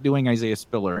 we're not doing Isaiah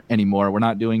Spiller anymore. We're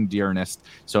not doing Dearness,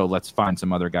 so let's find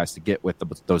some other guys to get with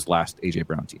those last AJ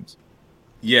Brown teams.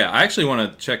 Yeah, I actually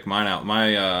want to check mine out.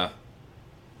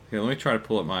 Here, let me try to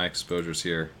pull up my exposures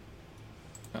here.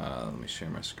 Let me share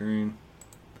my screen.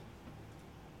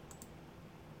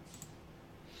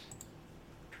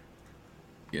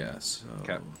 Yeah, so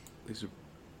okay. These are.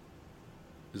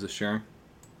 Is this sharing?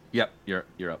 Yep, you're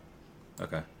up.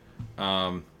 Okay.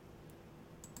 All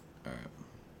right.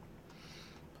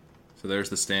 So there's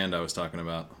the stand I was talking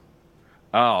about.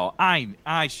 Oh,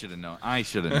 I should have known. I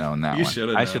should have known that You one. should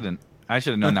have. I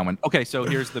should have known that one. Okay, so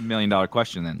here's the $1 million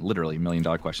question then. Literally $1 million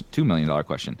question. $2 million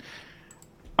question.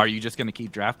 Are you just going to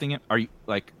keep drafting it? Are you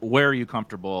where are you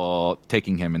comfortable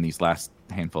taking him in these last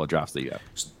handful of drafts that you have?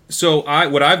 So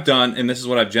what I've done, and this is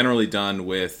what I've generally done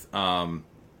with kind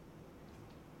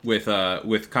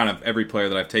of every player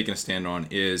that I've taken a stand on,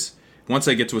 is once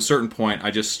I get to a certain point,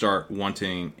 I just start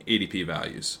wanting ADP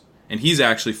values, and he's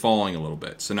actually falling a little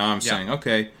bit. So now I'm saying,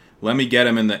 okay, let me get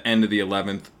him in the end of the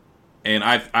 11th, and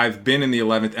I've been in the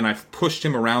 11th, and I've pushed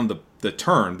him around the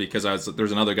turn because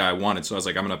there's another guy I wanted. So I was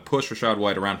like, I'm going to push Rachaad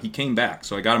White around. He came back,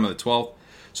 so I got him in the 12th.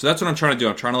 So that's what I'm trying to do.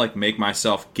 I'm trying to make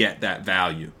myself get that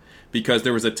value, because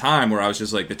there was a time where I was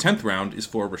just like, the 10th round is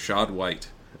for Rachaad White.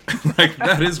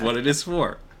 That is what it is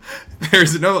for.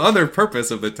 There's no other purpose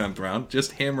of the 10th round.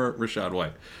 Just hammer Rachaad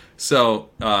White. So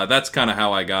that's kind of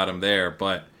how I got him there.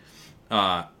 But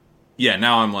now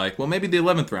I'm like, well, maybe the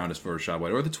 11th round is for Rachaad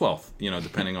White, or the 12th,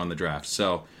 depending on the draft.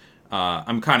 So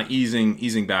I'm kind of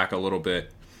easing back a little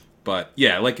bit. But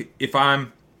yeah,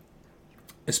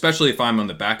 especially if I'm on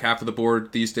the back half of the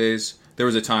board these days, there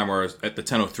was a time where at the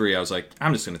 10:03, I was like,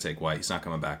 I'm just going to take White. He's not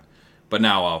coming back. But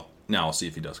now I'll see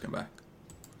if he does come back.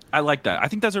 I like that. I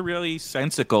think that's a really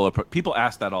sensical approach. People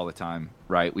ask that all the time,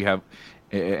 right? We have,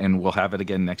 and we'll have it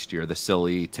again next year, the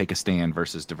silly take a stand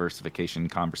versus diversification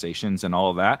conversations and all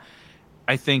of that.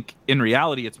 I think in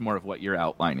reality, it's more of what you're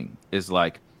outlining is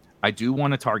like, I do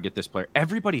want to target this player.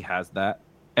 Everybody has that.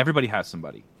 Everybody has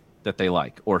somebody that they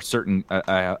like, or certain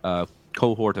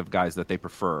cohort of guys that they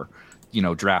prefer,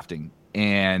 drafting.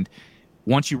 And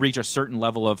once you reach a certain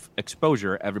level of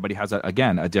exposure, everybody has,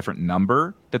 a different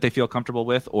number that they feel comfortable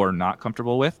with or not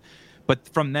comfortable with. But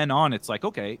from then on, it's like,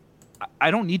 okay,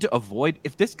 I don't need to avoid.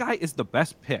 If this guy is the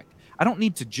best pick, I don't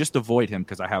need to just avoid him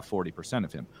because I have 40%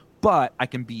 of him. But I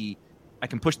can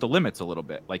push the limits a little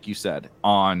bit, like you said,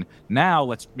 on now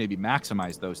let's maybe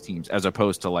maximize those teams as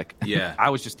opposed to I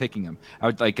was just taking them. I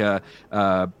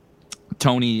would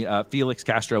Tony Felix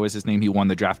Castro is his name. He won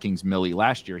the DraftKings Millie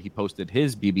last year. He posted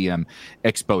his BBM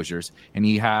exposures, and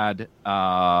he had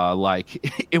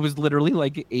it was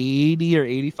literally 80 or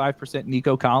 85%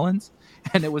 Nico Collins,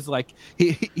 and it was like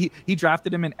he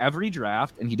drafted him in every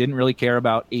draft, and he didn't really care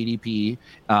about ADP.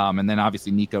 And then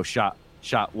obviously Nico shot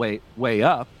way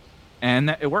up,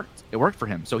 and it worked. It worked for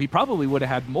him. So he probably would have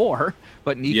had more,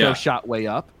 but Nico shot way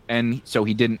up, and so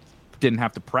he didn't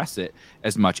have to press it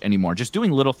as much anymore. Just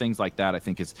doing little things like that, I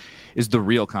think, is the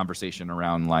real conversation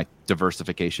around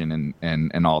diversification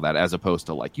and all that, as opposed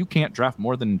to you can't draft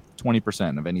more than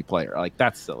 20% of any player.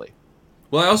 That's silly.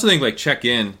 Well, I also think check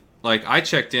in. I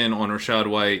checked in on Rachaad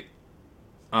White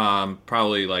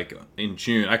probably in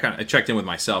June. I checked in with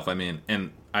myself.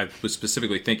 And I was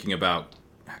specifically thinking about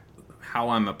how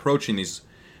I'm approaching these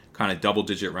kind of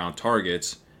double-digit round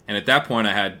targets. And at that point,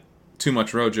 I had too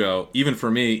much Rojo, even for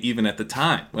me, even at the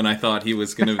time when I thought he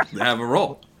was going to have a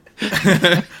role.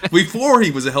 Before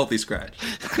he was a healthy scratch.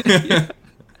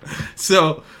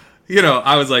 So,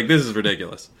 I was like, this is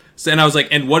ridiculous. So, and I was like,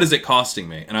 and what is it costing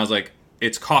me? And I was like,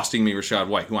 it's costing me Rachaad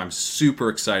White, who I'm super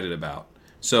excited about.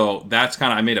 So that's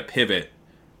kind of, I made a pivot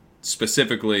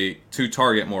specifically to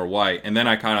target more White. And then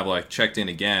I kind of like checked in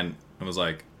again and was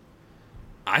like,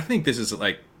 I think this is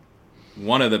like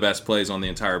one of the best plays on the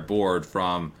entire board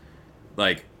from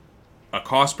like a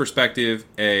cost perspective,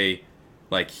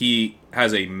 he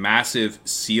has a massive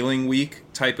ceiling week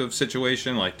type of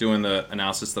situation, like doing the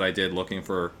analysis that I did looking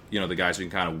for, the guys who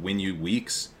can kind of win you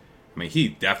weeks. I mean, he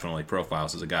definitely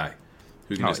profiles as a guy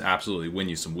who can just absolutely win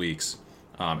you some weeks,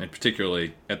 and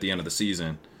particularly at the end of the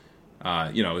season.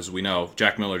 As we know,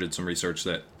 Jack Miller did some research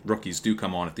that rookies do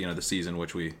come on at the end of the season,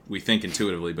 which we think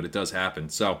intuitively, but it does happen.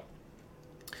 So,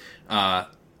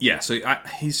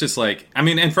 he's just like,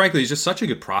 and frankly, he's just such a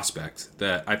good prospect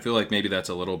that I feel like maybe that's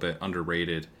a little bit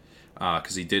underrated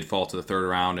because he did fall to the third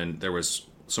round, and there was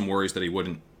some worries that he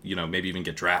wouldn't, maybe even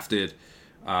get drafted.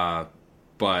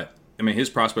 But his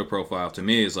prospect profile to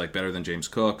me is like better than James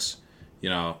Cook's.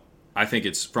 I think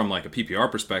it's from like a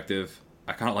PPR perspective,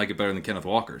 I kind of like it better than Kenneth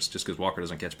Walker's just because Walker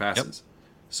doesn't catch passes. Yep.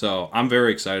 So I'm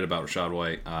very excited about Rachaad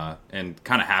White and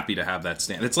kind of happy to have that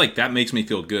stand. It's like that makes me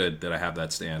feel good that I have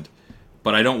that stand.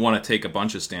 But I don't want to take a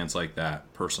bunch of stands like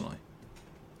that personally.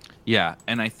 Yeah,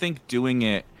 and I think doing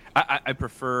it, I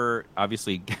prefer,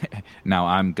 obviously, now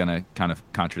I'm going to kind of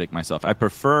contradict myself. I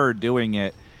prefer doing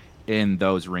it in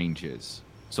those ranges.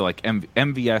 So like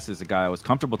MVS is a guy I was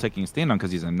comfortable taking a stand on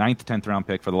because he's a 9th, 10th round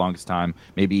pick for the longest time,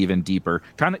 maybe even deeper.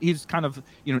 He's kind of,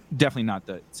 definitely not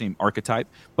the same archetype,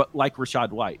 but like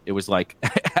Rachaad White, it was like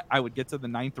I would get to the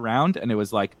 9th round and it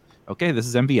was like, okay, this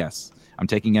is MVS. I'm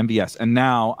taking MVS. And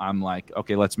now I'm like,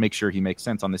 okay, let's make sure he makes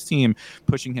sense on this team,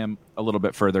 pushing him a little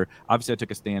bit further. Obviously, I took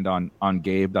a stand on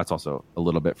Gabe. That's also a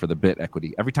little bit for the bit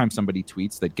equity. Every time somebody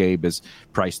tweets that Gabe is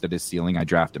priced at his ceiling, I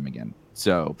draft him again.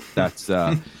 So that's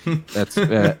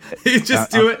you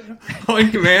just do it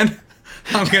on command.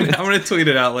 I'm gonna tweet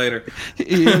it out later.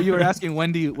 You were asking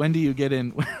when do you get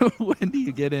in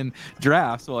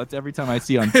drafts? Well, it's every time I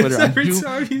see on Twitter. I'm doom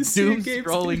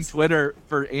scrolling Twitter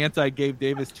for anti-Gabe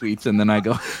Davis tweets, and then I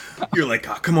go. You're like,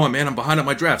 oh, come on, man! I'm behind on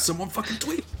my draft. Someone fucking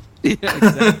tweet. Yeah,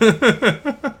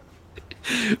 exactly.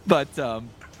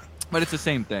 But it's the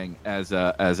same thing as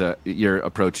your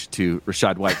approach to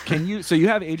Rachaad White. So you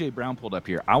have AJ Brown pulled up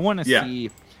here. I want to see.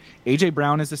 AJ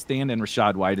Brown is a stand and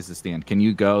Rachaad White is a stand. Can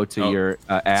you go to your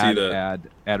add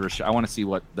Rachaad? I want to see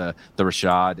what the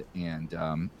Rachaad and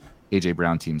AJ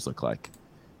Brown teams look like.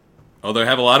 Oh, they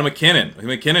have a lot of McKinnon.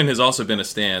 McKinnon has also been a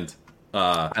stand.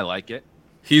 I like it.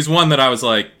 He's one that I was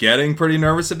like getting pretty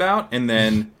nervous about, and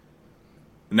then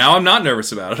now I'm not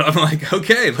nervous about it. I'm like,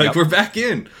 okay, we're back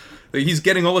in. Like, he's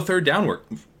getting all the third down work.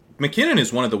 McKinnon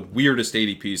is one of the weirdest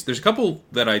ADPs. There's a couple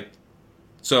that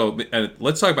So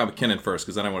let's talk about McKinnon first,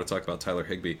 because then I want to talk about Tyler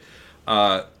Higbee.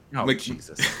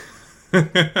 Jesus.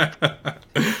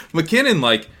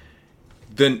 McKinnon,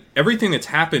 everything that's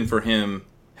happened for him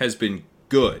has been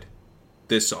good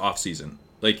this offseason.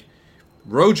 Like,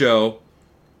 Rojo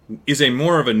is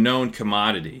more of a known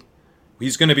commodity.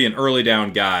 He's going to be an early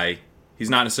down guy. He's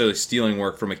not necessarily stealing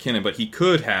work from McKinnon, but he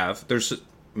could have.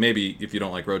 Maybe if you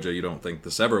don't like Rojo, you don't think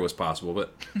this ever was possible.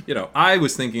 But, I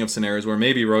was thinking of scenarios where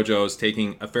maybe Rojo is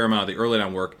taking a fair amount of the early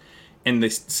down work, and the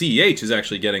CEH is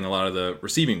actually getting a lot of the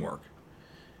receiving work.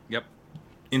 Yep.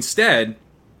 Instead,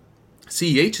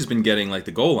 CEH has been getting,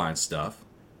 the goal line stuff.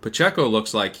 Pacheco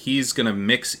looks like he's going to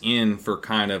mix in for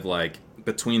kind of,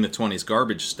 between the 20s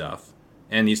garbage stuff,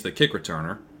 and he's the kick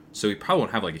returner, so he probably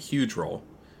won't have, a huge role.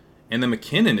 And then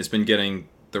McKinnon has been getting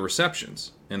the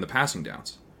receptions and the passing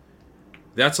downs.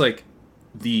 That's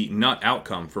the nut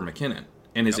outcome for McKinnon,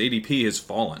 and his ADP has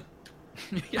fallen.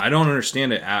 I don't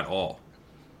understand it at all.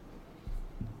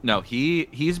 No,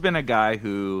 he's been a guy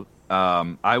who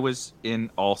I was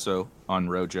in also on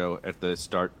Rojo at the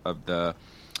start of the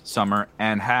summer,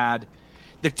 and had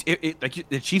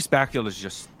the Chiefs' backfield is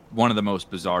just one of the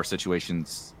most bizarre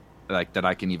situations that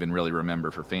I can even really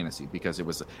remember for fantasy, because it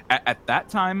was at that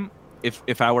time.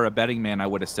 If I were a betting man, I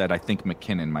would have said I think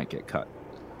McKinnon might get cut.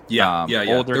 Yeah.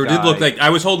 It did look like I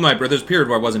was holding my breath. There's a period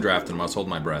where I wasn't drafting him. I was holding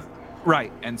my breath.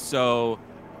 Right, and so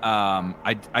I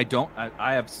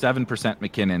have 7%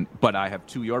 McKinnon, but I have,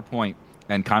 to your point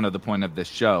and kind of the point of this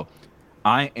show,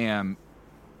 I am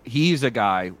he's a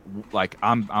guy, like,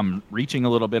 I'm reaching a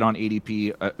little bit on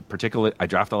ADP. Particularly, I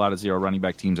draft a lot of zero running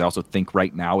back teams. I also think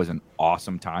right now is an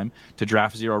awesome time to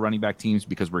draft zero running back teams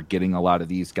because we're getting a lot of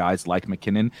these guys like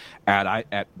McKinnon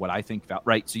at what I think,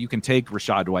 right? So you can take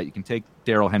Rachaad White, you can take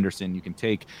Darrell Henderson, you can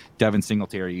take Devin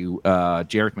Singletary,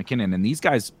 Jerick McKinnon, and these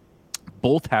guys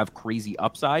both have crazy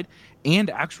upside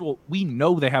and we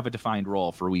know they have a defined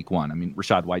role for week one. I mean,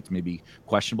 Rachaad White's maybe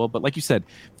questionable, but like you said,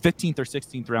 15th or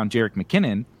 16th round Jerick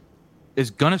McKinnon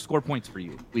is going to score points for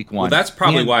you week one. Well, that's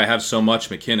probably why I have so much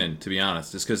McKinnon, to be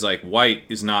honest, is because like White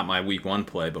is not my week one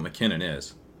play, but McKinnon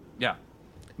is. Yeah.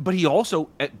 But he also,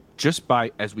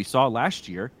 as we saw last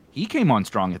year, he came on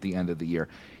strong at the end of the year.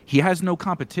 He has no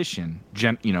competition,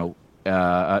 generally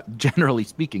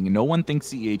speaking. No one thinks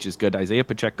CEH is good. Isaiah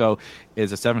Pacheco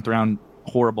is a 7th round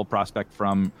horrible prospect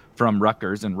from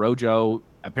Rutgers, and Rojo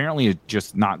apparently is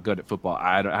just not good at football.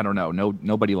 I don't know.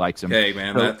 Nobody likes him. Hey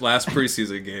man, that last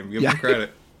preseason game, give him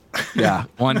credit. Yeah,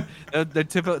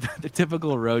 the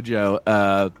typical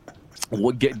Rojo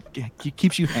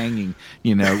keeps you hanging.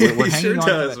 We're he hanging sure on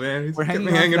does, man. We're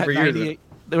hanging on for years.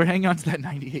 They were hanging on to that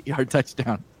 98-yard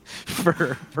touchdown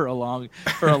for a long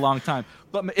time.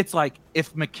 But it's like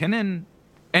if McKinnon,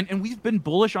 and we've been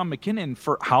bullish on McKinnon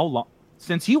for how long?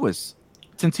 Since he was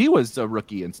a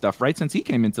rookie and stuff, right? Since he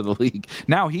came into the league.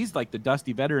 Now he's like the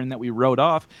dusty veteran that we wrote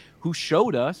off, who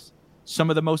showed us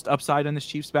some of the most upside in this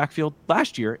Chiefs backfield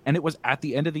last year, and it was at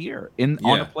the end of the year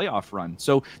on a playoff run.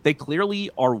 So they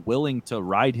clearly are willing to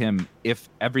ride him if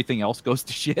everything else goes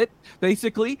to shit,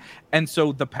 basically. And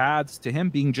so the paths to him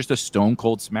being just a stone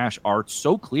cold smash are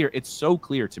so clear. It's so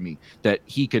clear to me that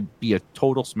he could be a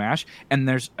total smash. And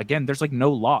there's like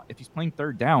no law. If he's playing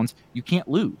third downs, you can't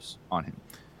lose on him.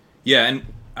 Yeah, and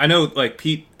I know like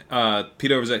Pete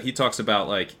Overzet, he talks about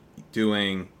like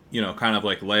doing, kind of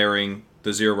like layering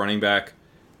the zero running back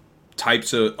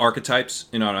types of archetypes.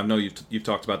 And I know you've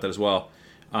talked about that as well.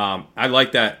 I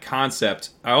like that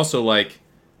concept. I also like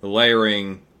the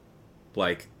layering,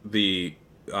 like the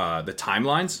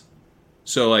timelines.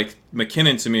 So like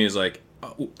McKinnon to me is like,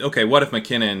 okay, what if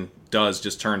McKinnon does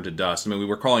just turn to dust? I mean, we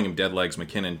were calling him Dead Legs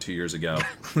McKinnon 2 years ago.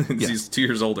 He's 2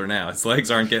 years older now. His legs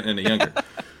aren't getting any younger.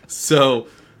 So,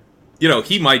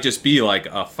 he might just be like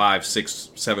a 5,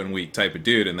 6, 7 week type of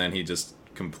dude, and then he just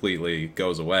completely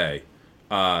goes away.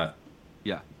 But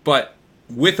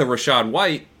with a Rachaad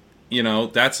White,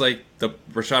 that's like the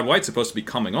Rachaad White's supposed to be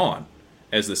coming on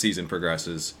as the season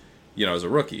progresses, as a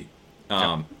rookie.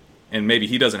 And maybe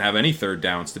he doesn't have any third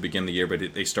downs to begin the year,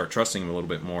 but they start trusting him a little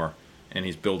bit more, and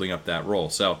he's building up that role.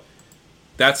 So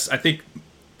I think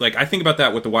about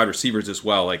that with the wide receivers as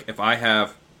well. Like if I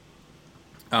have,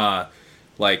 you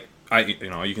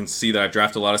can see that I've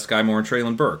drafted a lot of Sky Moore and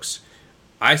Treylon Burks.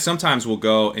 I sometimes will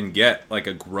go and get like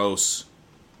a gross,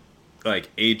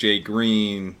 like AJ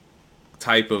Green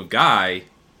type of guy,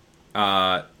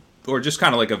 or just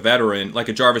kind of like a veteran, like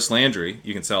a Jarvis Landry.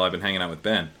 You can tell I've been hanging out with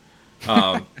Ben.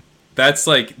 That's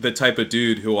like the type of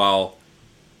dude who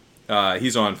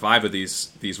he's on 5 of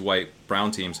these white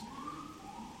brown teams.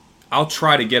 I'll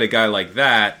try to get a guy like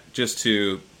that just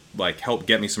to like help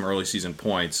get me some early season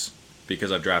points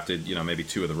because I've drafted, maybe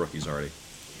 2 of the rookies already.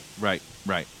 Right.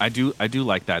 I do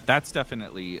like that. That's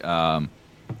definitely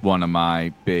one of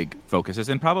my big focuses,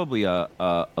 and probably a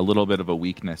little bit of a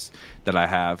weakness that I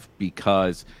have,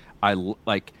 because I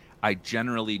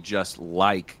generally just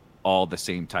like all the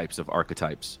same types of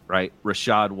archetypes, right?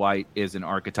 Rachaad White is an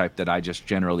archetype that I just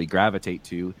generally gravitate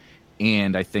to,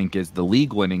 and I think is the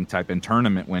league winning type and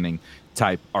tournament winning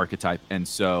type archetype. And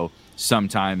so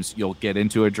sometimes you'll get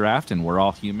into a draft and we're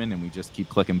all human and we just keep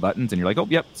clicking buttons and you're like, oh,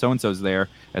 yep, so-and-so's there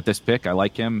at this pick. I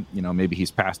like him. Maybe he's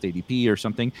past ADP or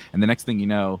something. And the next thing you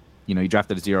know, you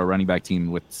drafted a zero running back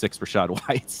team with 6 Rachaad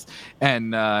Whites.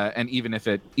 And even if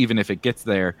it gets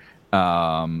there,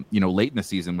 late in the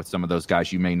season with some of those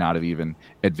guys, you may not have even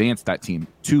advanced that team.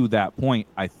 To that point,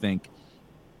 I think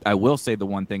I will say the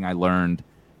one thing I learned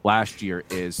last year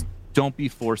is don't be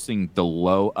forcing the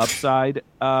low upside,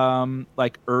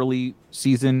 like early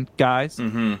season guys,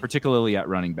 particularly at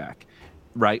running back.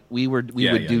 Right? We would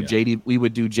do JD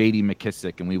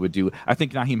McKissick, and we would do, I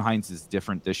think Nyheim Hines is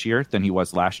different this year than he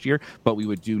was last year, but we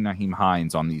would do Nyheim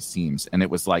Hines on these teams. And it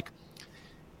was like,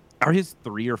 are his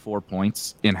 3 or 4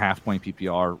 points in half point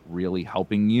PPR really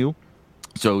helping you?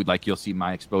 So, like, you'll see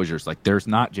my exposures. Like, there's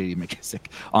not J.D. McKissick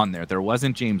on there. There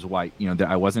wasn't James White.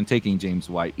 I wasn't taking James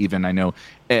White. Even I know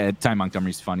Ty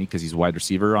Montgomery's funny because he's a wide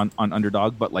receiver on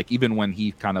Underdog. But like, even when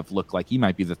he kind of looked like he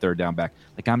might be the third down back,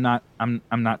 like I'm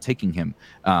not taking him.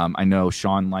 I know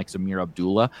Sean likes Amir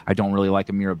Abdullah. I don't really like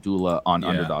Amir Abdullah on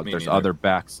Underdog. There's other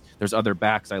backs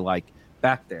I like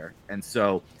back there. And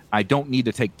so I don't need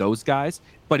to take those guys,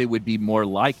 but it would be more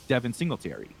like Devin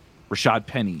Singletary, Rashad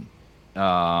Penny.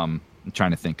 I'm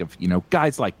trying to think of,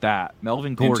 guys like that.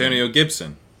 Melvin Gordon. Antonio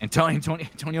Gibson.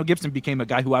 Antonio Gibson became a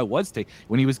guy who I was taking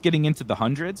when he was getting into the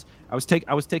hundreds. I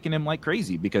was taking him like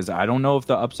crazy because I don't know if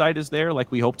the upside is there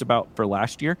like we hoped about for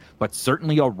last year, but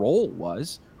certainly a role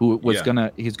was he's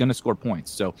gonna score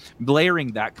points. So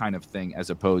layering that kind of thing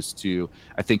as opposed to,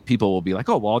 I think people will be like,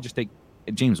 oh well, I'll just take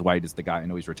James White is the guy. I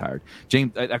know he's retired.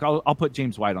 I'll put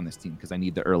James White on this team because I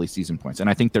need the early season points, and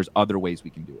I think there's other ways we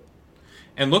can do it.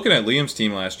 And looking at Liam's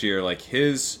team last year, like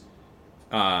his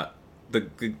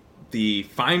the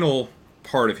final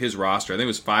part of his roster, I think it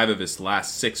was 5 of his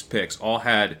last 6 picks, all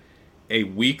had a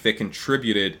week that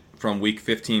contributed from week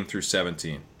 15 through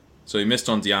 17. So he missed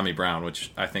on De'Ami Brown,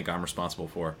 which I think I'm responsible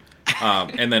for.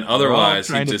 And then otherwise,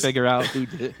 trying to figure out who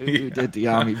did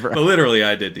De'Ami Brown. But literally,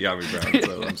 I did De'Ami Brown,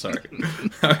 so I'm sorry.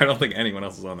 I don't think anyone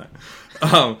else is on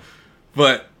that.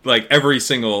 But like every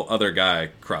single other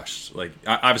guy crushed. Like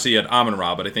obviously he had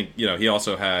Amon-Ra, but I think he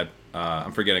also had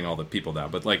I'm forgetting all the people now,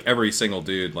 but like every single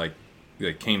dude like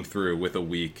came through with a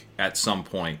week at some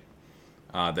point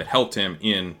that helped him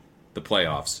in the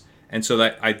playoffs. And so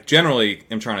that I generally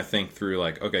am trying to think through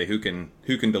like, okay, who can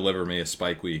deliver me a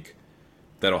spike week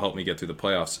that'll help me get through the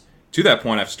playoffs. To that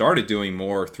point, I've started doing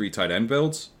more 3 tight end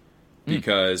builds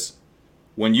because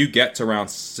when you get to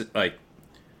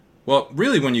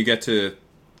when you get to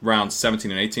round 17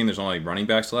 and 18, there's only running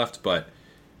backs left. But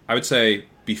I would say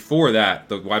before that,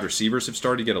 the wide receivers have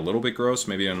started to get a little bit gross,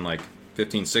 maybe in like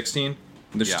 15, 16.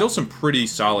 And there's still some pretty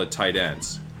solid tight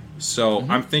ends. So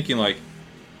I'm thinking like,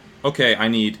 okay, I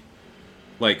need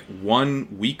like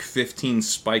 1 week 15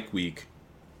 spike week.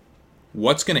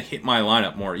 What's going to hit my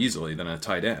lineup more easily than a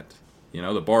tight end?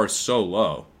 The bar is so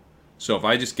low. So if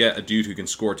I just get a dude who can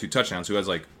score 2 touchdowns, who has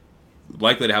like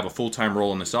likely to have a full-time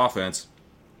role in this offense,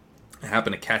 I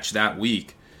happen to catch that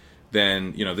week,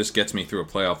 then this gets me through a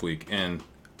playoff week. And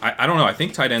I don't know. I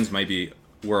think tight ends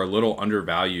were a little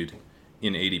undervalued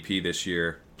in ADP this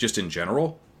year, just in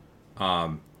general.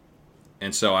 And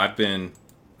so I've been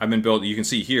building. You can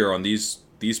see here on these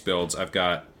builds, I've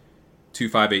got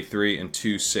 2.583 and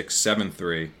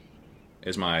 2.673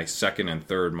 as my second and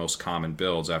third most common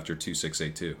builds after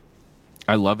 2.682.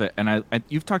 I love it, and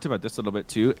you've talked about this a little bit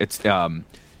too. It's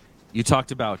you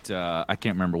talked about I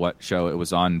can't remember what show it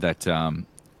was on that,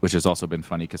 which has also been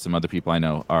funny because some other people I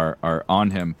know are on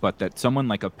him, but that someone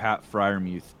like a Pat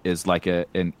Fryermuth is like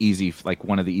an easy, like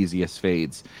one of the easiest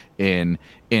fades in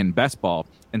best ball.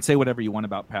 And say whatever you want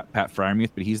about Pat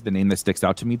Fryermuth, but he's the name that sticks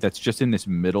out to me. That's just in this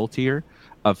middle tier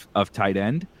of tight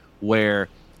end, where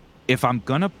if I'm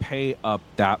gonna pay up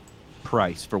that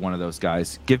price for one of those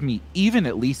guys, at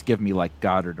least give me like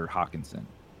Goddard or Hawkinson.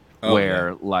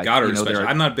 Like Goddard,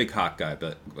 I'm not a big Hawk guy,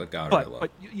 but Goddard I love.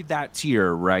 But that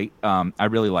tier, right? I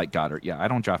really like Goddard. Yeah, I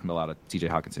don't draft him a lot of TJ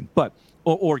Hawkinson, but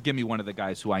or give me one of the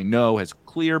guys who I know has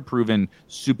clear, proven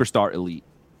superstar elite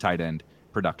tight end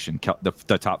production,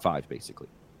 the top 5 basically.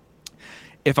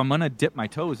 If I'm gonna dip my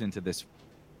toes into this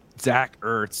Zach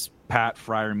Ertz, Pat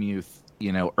Fryermuth,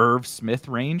 Irv Smith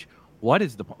range, what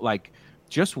is the like?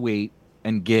 Just wait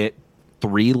and get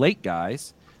 3 late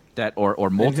guys that or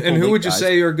multiple. And who would you guys.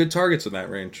 say are good targets in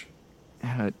that range?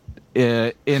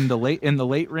 In the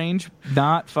late range,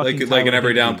 not fucking like an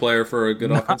every Higbee. down player for a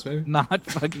good offense, maybe. Not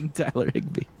fucking Tyler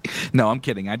Higbee. No, I'm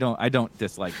kidding. I don't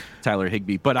dislike Tyler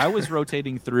Higbee, but I was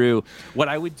rotating through what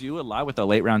I would do a lot with the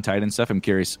late round tight end stuff. I'm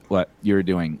curious what you're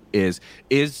doing. Is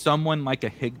someone like a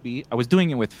Higbee? I was doing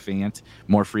it with Fant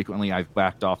more frequently. I've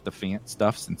backed off the Fant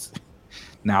stuff since.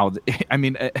 Now, I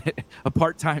mean, a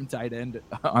part-time tight end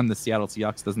on the Seattle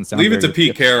Seahawks doesn't sound. Leave it to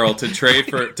Pete Carroll to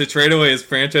trade away his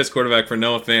franchise quarterback for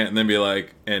Noah Fant, and then be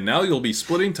like, and now you'll be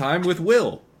splitting time with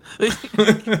Will.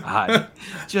 God,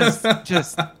 just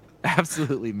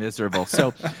absolutely miserable.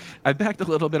 So I backed a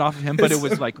little bit off of him, but it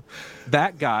was like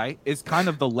that guy is kind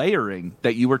of the layering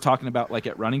that you were talking about, like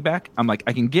at running back. I'm like,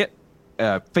 I can get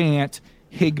Fant,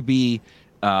 Higbee,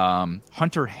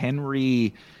 Hunter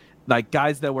Henry. Like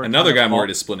guys that were another guy more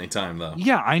to splitting time though.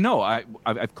 Yeah, I know.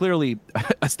 I've clearly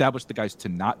established the guys to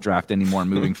not draft anymore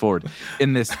moving forward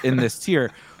in this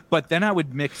tier. But then I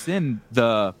would mix in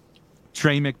the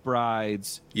Trey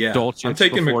McBride's. Yeah, Dulcich I'm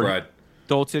taking McBride.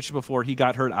 Dulcich before he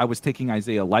got hurt. I was taking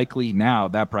Isaiah Likely. Now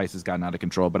that price has gotten out of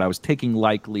control. But I was taking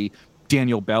Likely,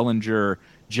 Daniel Bellinger,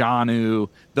 Jonnu,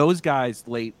 those guys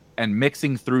late, and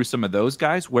mixing through some of those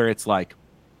guys where it's like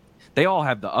they all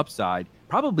have the upside.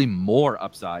 Probably more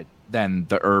upside than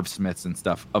the Irv Smiths and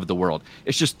stuff of the world.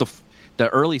 It's just the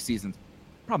early seasons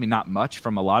probably not much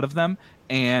from a lot of them.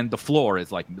 And the floor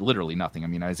is like literally nothing. I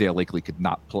mean, Isaiah Lakely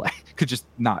could just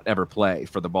not ever play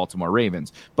for the Baltimore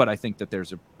Ravens. But I think that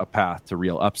there's a path to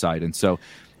real upside. And so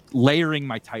layering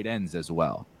my tight ends as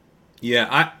well.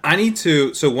 Yeah, I need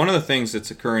to. So one of the things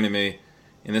that's occurring to me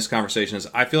in this conversation is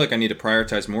I feel like I need to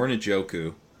prioritize more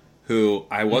Njoku, who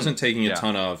I wasn't taking a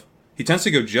ton of. He tends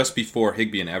to go just before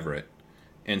Higbee and Everett.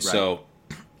 And so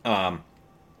I'm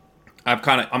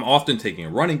often taking a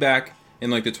running back in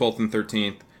like the 12th and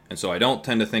 13th. And so I don't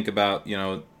tend to think about,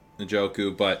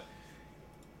 Njoku, but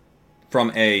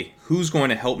from a who's going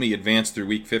to help me advance through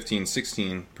week 15,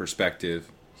 16 perspective,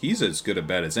 he's as good a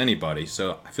bet as anybody.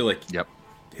 So I feel like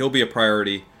he'll be a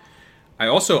priority.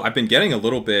 I've been getting a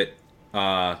little bit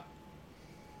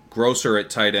grosser at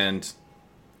tight end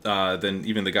than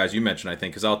even the guys you mentioned, I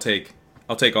think, because I'll take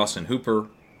Austin Hooper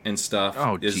and stuff.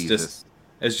 Oh, Jesus.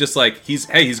 It's just like he's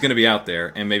going to be out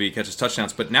there and maybe he catches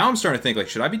touchdowns. But now I'm starting to think, like,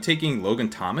 should I be taking Logan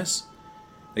Thomas?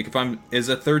 Like, if I'm as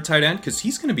a third tight end? Because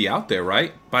he's going to be out there,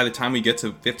 right? By the time we get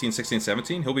to 15, 16,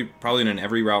 17, he'll be probably in an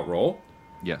every route role.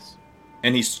 Yes.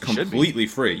 And he's completely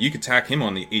free. You could tack him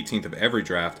on the 18th of every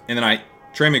draft. And then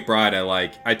Trey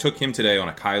McBride, I took him today on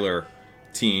a Kyler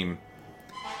team.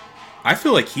 I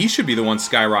feel like he should be the one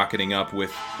skyrocketing up with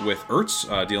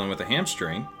Ertz dealing with a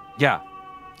hamstring. Yeah.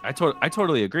 I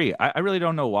totally agree. I really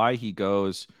don't know why he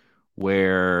goes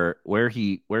where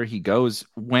he goes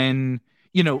when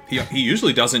he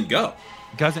usually doesn't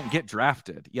get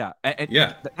drafted. Yeah,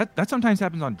 and that sometimes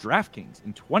happens on DraftKings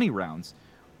in 20 rounds.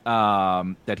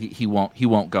 That he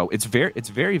won't go. It's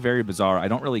very very bizarre. I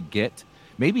don't really get.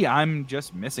 Maybe I'm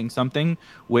just missing something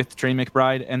with Trey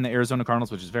McBride and the Arizona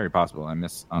Cardinals, which is very possible. I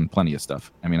miss on plenty of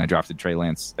stuff. I mean, I drafted Trey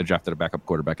Lance. I drafted a backup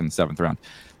quarterback in the 7th round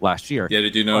last year. Yeah,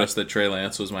 did you notice that Trey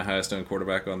Lance was my highest owned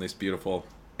quarterback on these beautiful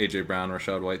A.J. Brown,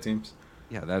 Rashad White teams?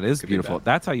 Yeah, that is beautiful.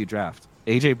 That's how you draft.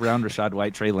 A.J. Brown, Rashad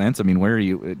White, Trey Lance. I mean, where are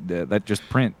you? That just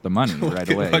print the money right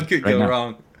away. What could go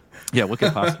wrong? Yeah, what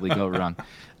could possibly go wrong?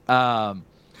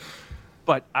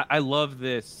 But I love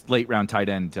this late round tight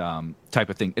end type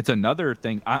of thing. It's another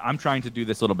thing. I'm trying to do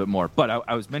this a little bit more. But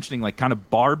I was mentioning like kind of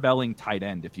barbelling tight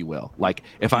end, if you will. Like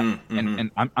if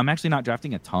and I'm actually not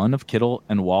drafting a ton of Kittle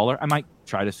and Waller. I might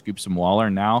try to scoop some Waller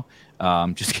now,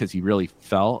 just because he really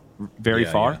fell very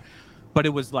far. Yeah. But it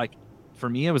was like, for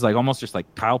me, it was like almost just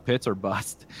like Kyle Pitts or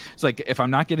bust. It's like if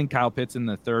I'm not getting Kyle Pitts in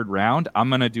the 3rd round, I'm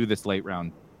gonna do this late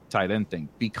round tight end thing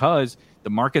because the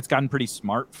market's gotten pretty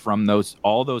smart from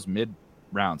all those mid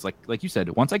rounds. Like you said,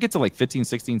 once I get to like 15,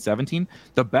 16, 17,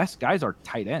 the best guys are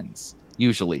tight ends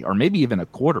usually, or maybe even a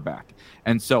quarterback.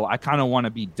 And so I kind of want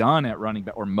to be done at running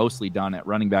back, or mostly done at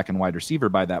running back and wide receiver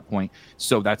by that point.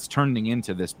 So that's turning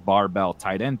into this barbell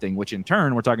tight end thing, which in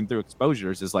turn, we're talking through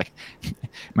exposures, is like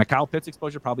my Kyle Pitts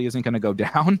exposure probably isn't going to go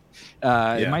down.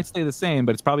 It might stay the same,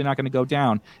 but it's probably not going to go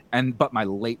down. But my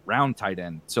late round tight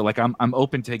end. So like I'm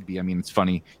open to Higbee. I mean, it's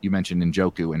funny you mentioned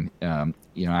Njoku, and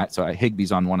so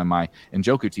Higbee's on one of my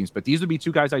Njoku teams, but these would be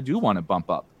two guys I do want to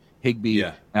bump up. Higbee,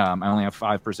 I only have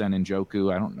 5%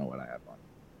 Njoku. I don't know what I have on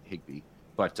Higbee,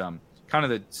 but kind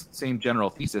of the same general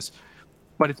thesis.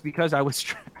 But it's because I was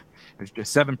it's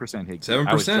just 7% Higbee.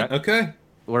 7%, okay.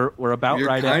 We're about You're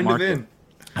right kind at market. Of in.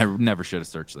 I never should have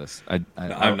searched this. I'm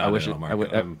not in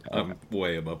market. I'm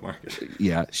way above market.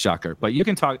 Yeah, shocker. But you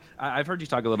can talk. I've heard you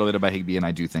talk a little bit about Higbee, and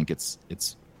I do think it's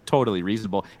totally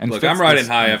reasonable. And look, I'm riding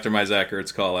high after my Zach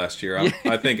Ertz call last year.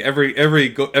 I think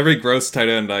every gross tight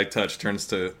end I touch turns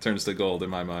to gold in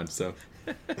my mind. So,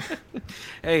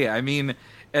 hey, I mean,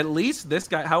 at least this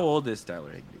guy. How old is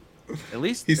Tyler Higbee? At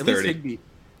least he's 30. Higbee,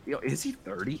 is he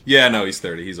 30? Yeah, no, he's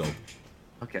 30. He's old.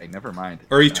 Okay, never mind.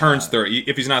 Or he turns 30.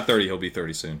 If he's not 30, he'll be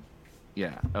 30 soon.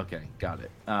 Yeah. Okay. Got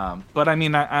it. But I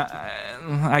mean,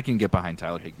 I can get behind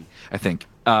Tyler Higbee, I think.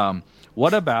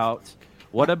 What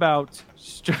about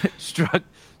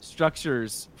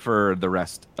structures for the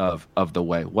rest of the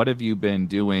way? What have you been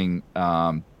doing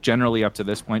generally up to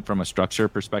this point from a structure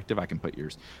perspective? I can put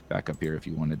yours back up here if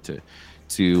you wanted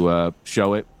to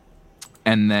show it.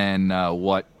 And then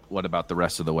what about the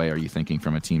rest of the way are you thinking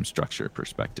from a team structure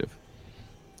perspective?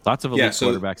 Lots of elite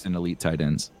quarterbacks and elite tight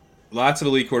ends. Lots of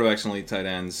elite quarterbacks and elite tight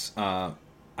ends.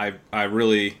 I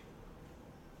really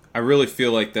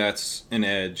feel like that's an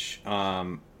edge.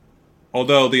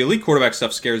 Although the elite quarterback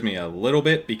stuff scares me a little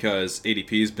bit because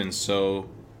ADP has been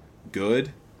so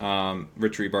good.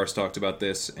 Rich Rebar's talked about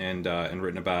this and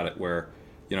written about it, where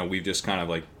we've just kind of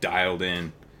like dialed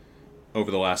in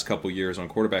over the last couple years on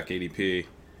quarterback ADP,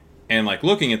 and like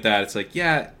looking at that, it's like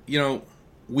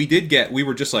we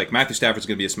were just like Matthew Stafford's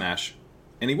going to be a smash,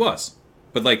 and he was.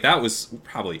 But like that was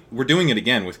probably we're doing it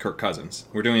again with Kirk Cousins.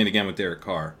 We're doing it again with Derek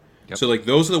Carr. Yep. So like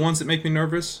those are the ones that make me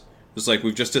nervous. It's like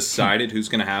we've just decided who's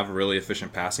going to have really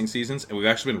efficient passing seasons, and we've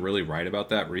actually been really right about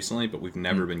that recently, but we've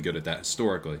never been good at that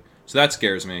historically. So that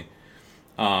scares me.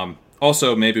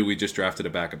 Also, maybe we just drafted a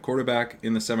backup quarterback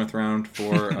in the 7th round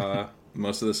for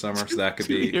most of the summer, so that could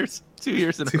be 2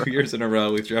 years in a row. 2 years in a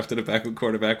row. We've drafted a backup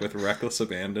quarterback with reckless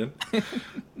abandon.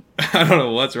 I don't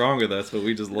know what's wrong with us, but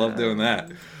we just love doing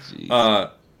that.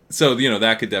 So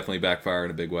that could definitely backfire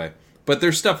in a big way. But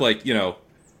there's stuff like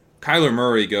Kyler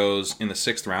Murray goes in the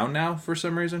 6th round now for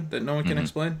some reason that no one can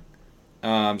explain.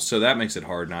 So that makes it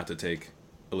hard not to take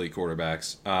elite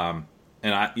quarterbacks.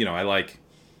 And I like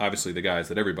obviously the guys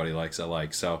that everybody likes.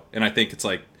 So, and I think it's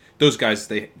like those guys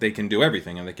they can do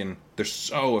everything, and they're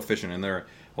so efficient, and a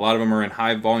lot of them are in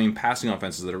high volume passing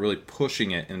offenses that are really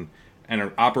pushing it and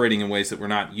are operating in ways that we're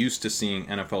not used to seeing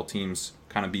NFL teams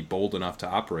kind of be bold enough to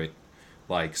operate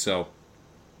like. So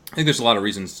I think there's a lot of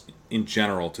reasons in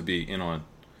general to be in on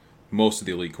most of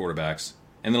the elite quarterbacks.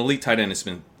 And the elite tight end has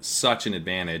been such an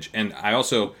advantage. And I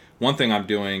also, one thing I'm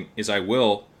doing is I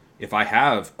will, if I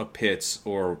have a Pitts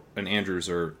or an Andrews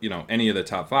or, any of the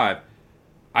top 5,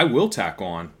 I will tack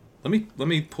on. Let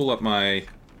me pull up my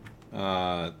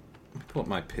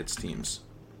Pitts teams.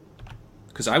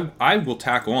 Because I will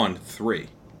tack on 3.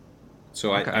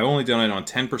 So okay. I've only done it on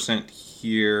 10%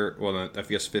 here. Well, I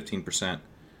guess 15%.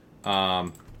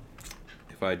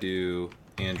 If I do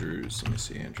Andrews, let me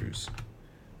see Andrews.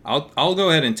 I'll go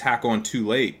ahead and tack on too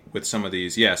late with some of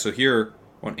these. Yeah, so here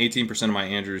on 18% of my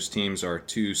Andrews teams are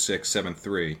 2, 6, 7,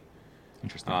 3.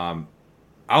 Interesting.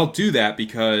 I'll do that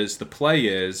because the play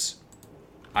is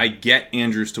I get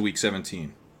Andrews to week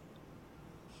 17.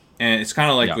 And it's kind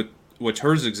of like what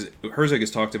Herzig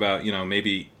has talked about,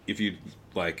 maybe if you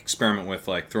like experiment with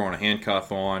like throwing a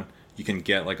handcuff on, you can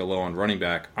get like a low on running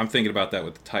back. I'm thinking about that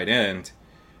with the tight end,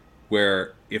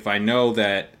 where if I know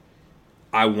that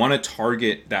I want to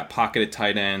target that pocket of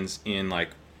tight ends in like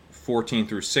 14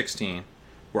 through 16,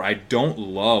 where I don't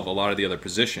love a lot of the other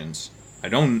positions. I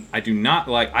do not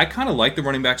like, I kind of like the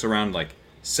running backs around like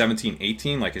 17,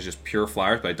 18, like it's just pure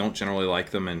flyers, but I don't generally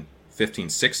like them in 15,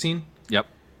 16. Yep.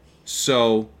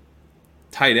 So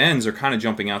tight ends are kind of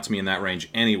jumping out to me in that range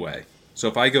anyway. So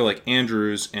if I go like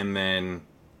Andrews and then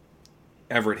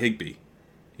Everett Higbee,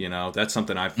 that's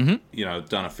something I've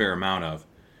done a fair amount of.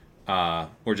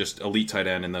 Or just elite tight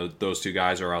end, and those two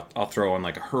guys, or I'll throw on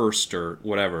like a Hurst or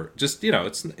whatever. Just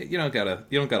it's you don't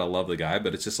gotta love the guy,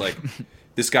 but it's just like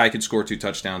this guy could score 2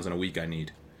 touchdowns in a week I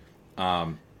need.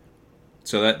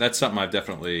 So that's something I've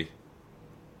definitely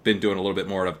been doing a little bit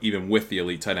more of, even with the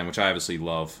elite tight end, which I obviously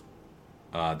love.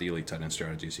 The elite tight end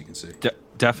strategy, as you can see.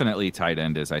 Definitely tight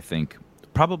end is, I think,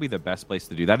 probably the best place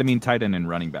to do that. I mean, tight end and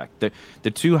running back.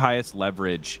 The 2 highest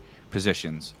leverage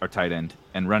positions are tight end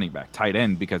and running back. Tight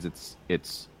end because it's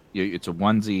a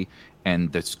onesie,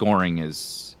 and the scoring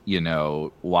is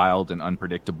wild and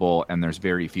unpredictable, and there's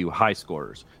very few high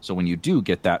scorers. So when you do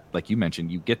get that, like you mentioned,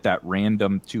 you get that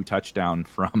random 2 touchdown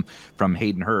from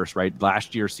Hayden Hurst, right?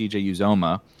 Last year, CJ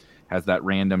Uzoma has that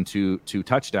random two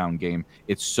touchdown game.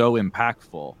 It's so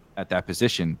impactful at that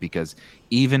position because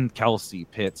even Kelsey,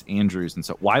 Pitts, Andrews, and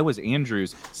so why was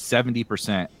Andrews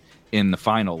 70% in the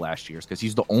final last year? Because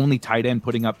he's the only tight end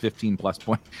putting up 15 plus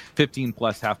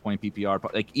half point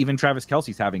PPR. Like even Travis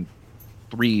Kelsey's having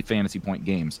 3 fantasy point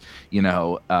games.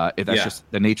 If that's just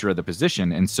the nature of the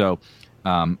position, and so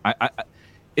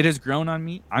it has grown on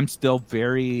me. I'm still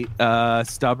very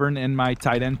stubborn in my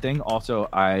tight end thing. Also,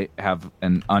 I have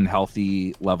an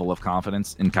unhealthy level of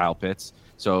confidence in Kyle Pitts,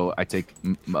 so I take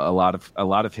a lot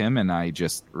of him, and I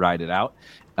just ride it out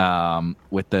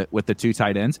with the 2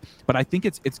 tight ends. But I think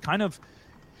it's kind of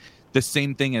the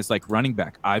same thing as like running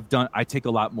back. I take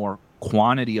a lot more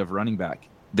quantity of running back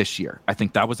this year. I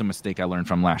think that was a mistake I learned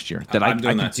from last year. I'm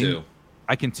doing that too.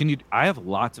 I continued. I have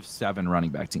lots of 7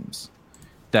 running back teams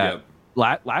that. Yep.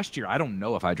 Last year, I don't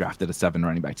know if I drafted a 7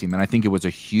 running back team, and I think it was a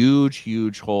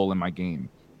huge hole in my game.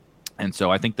 And so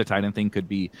I think the tight end thing could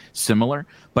be similar,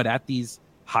 but at these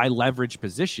high leverage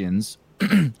positions,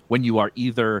 when you are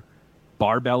either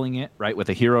barbelling it, right, with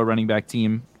a hero running back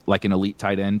team, like an elite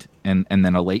tight end and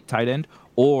then a late tight end,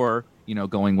 or,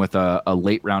 going with a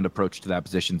late round approach to that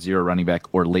position, 0 running back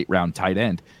or late round tight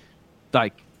end,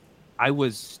 like I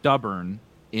was stubborn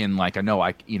in like, I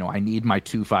need my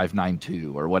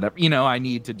 2.592 or whatever, I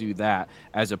need to do that,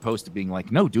 as opposed to being like,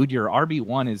 no, dude, your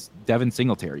RB1 is Devin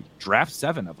Singletary. Draft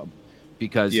 7 of them,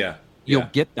 because you'll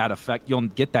get that effect. You'll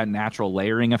get that natural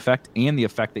layering effect and the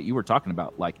effect that you were talking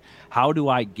about. Like, how do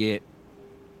I get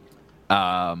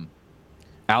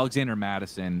Alexander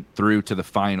Madison through to the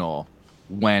final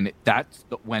when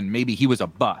maybe he was a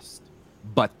bust,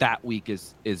 but that week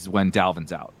is when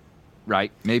Dalvin's out.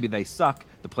 right? Maybe they suck.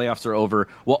 The playoffs are over.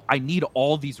 Well, I need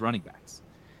all these running backs.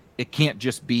 It can't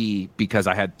just be because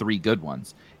I had 3 good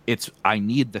ones. I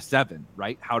need the 7,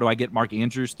 right? How do I get Mark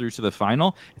Andrews through to the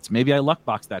final? It's maybe I luck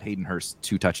box that Hayden Hurst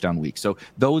 2 touchdown week. So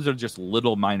those are just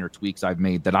little minor tweaks I've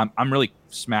made that I'm really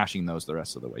smashing those the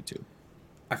rest of the way too.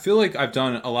 I feel like I've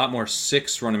done a lot more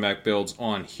 6 running back builds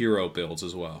on hero builds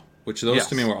as well, which those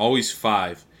to me were always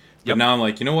 5. But now I'm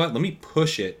like, you know what? Let me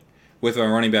push it with my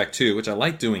running back 2, which I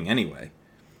like doing anyway.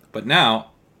 But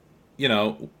now,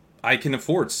 I can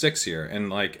afford 6 here,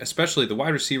 and like especially the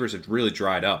wide receivers have really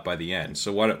dried up by the end.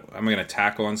 So what am I going to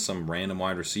tack on some random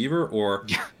wide receiver, or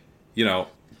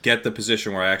get the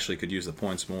position where I actually could use the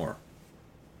points more?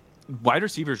 Wide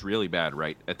receiver's really bad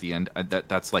right at the end.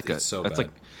 That's like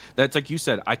that's like you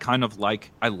said. I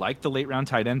like the late round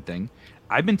tight end thing.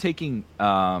 I've been taking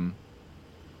a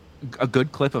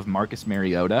good clip of Marcus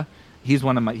Mariota. He's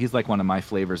like one of my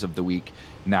flavors of the week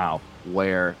now,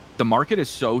 where the market is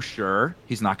so sure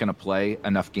he's not going to play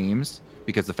enough games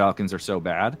because the Falcons are so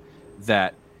bad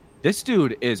that this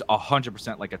dude is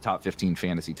 100% like a top 15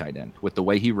 fantasy tight end with the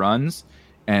way he runs.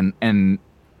 And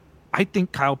I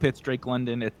think Kyle Pitts, Drake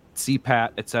London,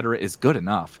 CPAT, et cetera, is good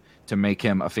enough to make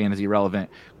him a fantasy relevant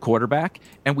quarterback.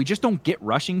 And we just don't get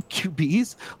rushing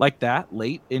QBs like that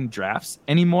late in drafts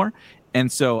anymore.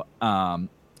 And so,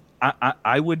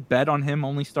 I would bet on him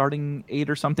only starting 8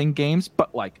 or something games,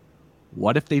 but like,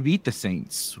 what if they beat the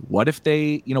Saints? What if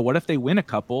they win a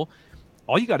couple?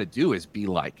 All you got to do is be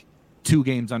like 2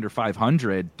 games under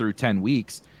 500 through 10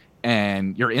 weeks,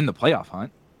 and you're in the playoff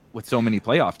hunt with so many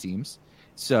playoff teams.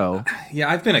 So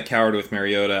yeah, I've been a coward with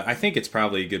Mariota. I think it's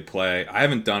probably a good play. I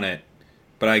haven't done it,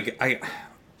 but I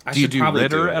do you do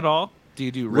Ritter at all? Do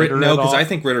you do Ritter? No, because I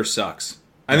think Ritter sucks.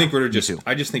 I think Ritter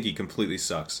I just think he completely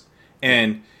sucks.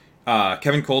 And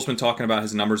Kevin Cole's been talking about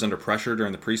his numbers under pressure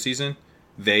during the preseason.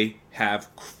 They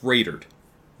have cratered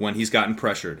when he's gotten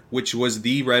pressured, which was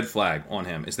the red flag on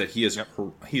him, is that he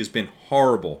has been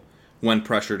horrible when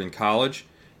pressured in college,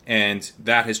 and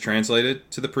that has translated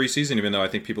to the preseason, even though I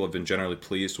think people have been generally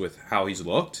pleased with how he's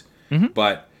looked. Mm-hmm.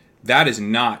 But that is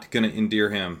not going to endear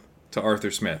him to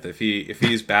Arthur Smith if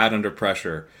he's bad under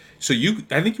pressure. So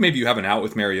I think maybe you have an out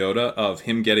with Mariota of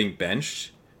him getting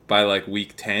benched by like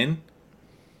week 10,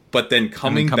 but then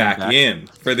coming back in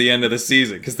for the end of the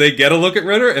season because they get a look at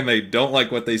Ritter and they don't like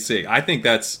what they see. I think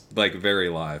that's like very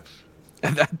live.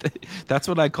 That's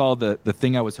what I call the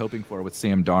thing I was hoping for with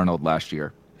Sam Darnold last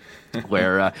year,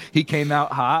 where he came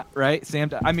out hot, right?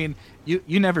 I mean,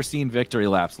 you never seen victory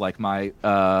laps like my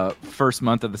first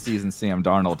month of the season. Sam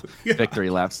Darnold victory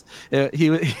laps. He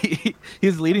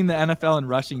was leading the NFL in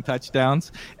rushing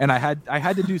touchdowns, and I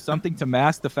had to do something to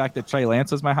mask the fact that Trey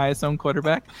Lance was my highest owned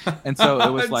quarterback, and so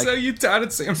it was like so you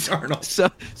touted Sam Darnold.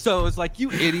 So it was like,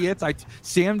 you idiots!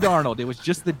 Sam Darnold. It was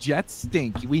just the Jets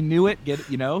stink. We knew it.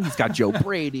 He's got Joe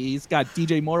Brady. He's got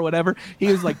DJ Moore. Whatever.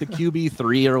 He was like the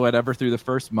QB3 or whatever through the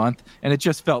first month, and it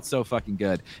just felt so fucking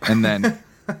good. And then.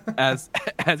 As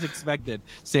expected,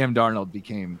 Sam Darnold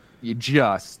became Sam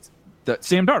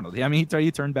Darnold. I mean,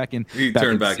 he turned back in. He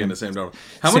turned back into Sam Darnold.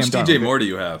 How much DJ Moore do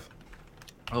you have?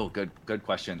 Oh, good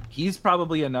question. He's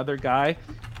probably another guy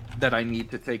that I need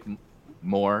to take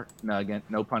more. Now, again,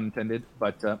 no pun intended,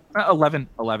 but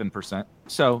 11%.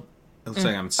 So it looks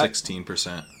like I'm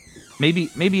 16%. Maybe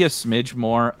a smidge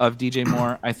more of DJ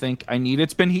Moore. I think I need.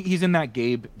 He's in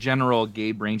that general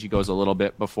Gabe range. He goes a little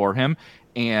bit before him.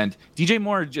 And DJ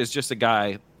Moore is just a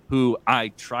guy who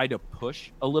I try to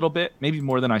push a little bit, maybe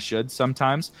more than I should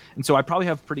sometimes. And so I probably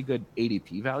have pretty good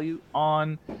ADP value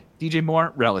on DJ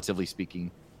Moore, relatively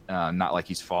speaking. Not like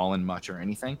he's fallen much or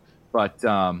anything. But,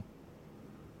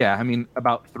 yeah, I mean,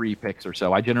 about 3 picks or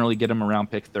so. I generally get him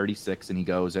around pick 36, and he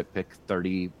goes at pick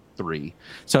 33.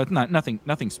 So it's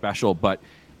nothing special, but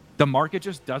the market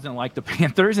just doesn't like the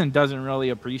Panthers and doesn't really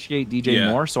appreciate DJ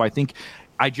Moore. So I think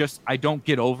I don't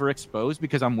get overexposed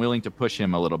because I'm willing to push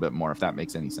him a little bit more, if that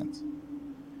makes any sense.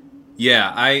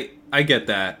 Yeah, I get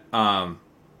that.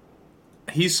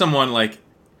 He's someone like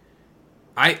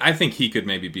I think he could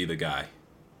maybe be the guy.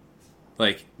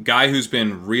 Like, guy who's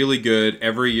been really good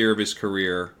every year of his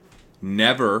career,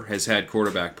 never has had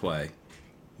quarterback play.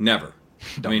 Never.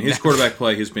 I mean, his quarterback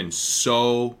play has been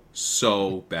so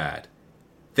bad.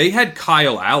 They had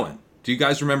Kyle Allen. Do you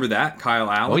guys remember that? Kyle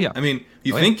Allen? Oh, yeah. I mean,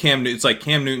 it's like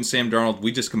Cam Newton, Sam Darnold.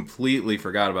 We just completely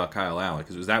forgot about Kyle Allen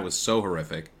because that was so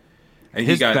horrific. And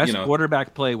his best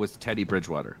quarterback play was Teddy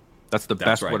Bridgewater. That's the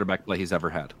best quarterback play he's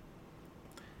ever had.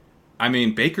 I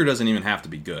mean, Baker doesn't even have to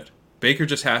be good. Baker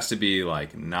just has to be,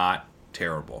 like, not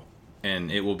terrible.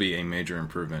 And it will be a major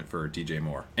improvement for DJ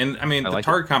Moore. And, I mean, the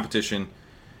target competition,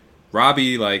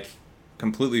 Robbie, like,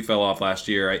 completely fell off last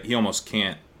year. He almost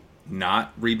can't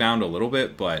not rebound a little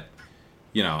bit, but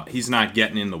he's not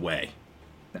getting in the way.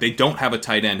 They don't have a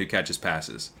tight end who catches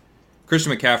passes.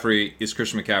 Christian McCaffrey is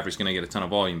going to get a ton of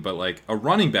volume, but like a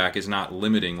running back is not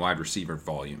limiting wide receiver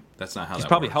volume. That's not how he's that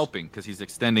probably works. helping because he's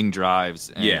extending drives.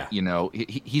 And,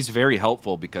 he's very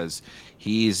helpful because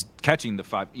he's catching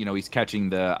he's catching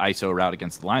the ISO route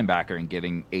against the linebacker and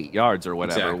getting 8 yards or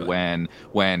whatever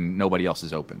when nobody else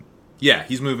is open. Yeah,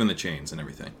 he's moving the chains and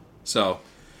everything. So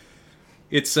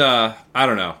it's I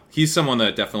don't know. He's someone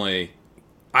that definitely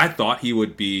I thought he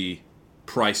would be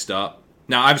priced up.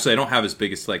 Now, obviously, I don't have his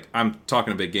biggest, I'm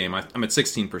talking a big game. I'm at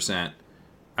 16%.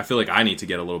 I feel like I need to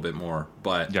get a little bit more.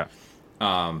 But yeah,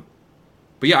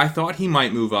 I thought he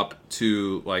might move up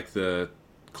to, the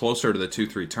closer to the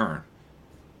 2-3 turn.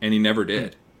 And he never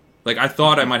did. I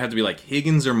thought I might have to be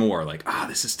Higgins or more.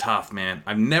 This is tough, man.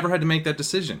 I've never had to make that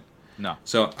decision. No.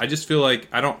 So I just feel like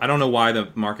I don't know why the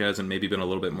market hasn't maybe been a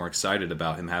little bit more excited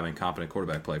about him having competent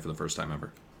quarterback play for the first time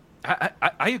ever.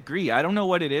 I agree. I don't know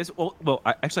what it is. Well,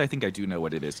 I think I do know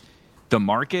what it is. The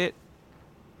market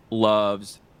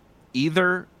loves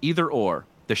either or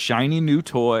the shiny new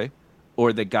toy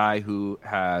or the guy who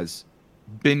has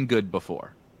been good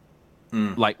before,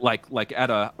 like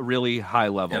at a really high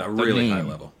level. At a really high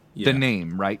level. Yeah. The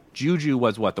name, right? Juju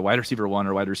was what, the wide receiver 1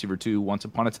 or wide receiver 2 once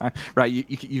upon a time, right?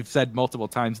 You've said multiple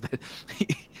times that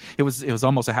it was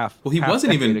almost a half. Well, he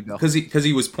wasn't even because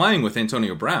he was playing with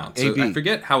Antonio Brown. So I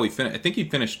forget how he finished. I think he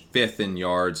finished 5th in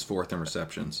yards, 4th in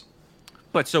receptions.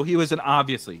 But so he was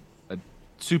obviously a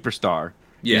superstar,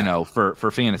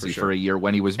 for fantasy for a year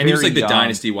when he was. And he was the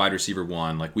dynasty wide receiver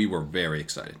 1. We were very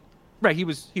excited. Right, he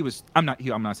was. I'm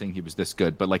not saying he was this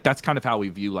good, but that's kind of how we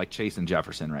view Chase and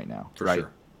Jefferson right now, for right?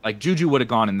 Sure. Juju would have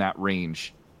gone in that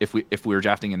range if we were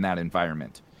drafting in that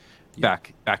environment,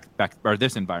 back or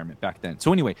this environment back then.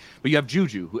 So anyway, but you have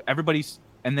Juju, who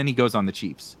and then he goes on the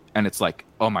Chiefs, and it's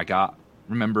oh my God,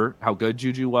 remember how good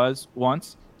Juju was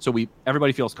once? So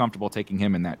everybody feels comfortable taking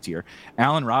him in that tier.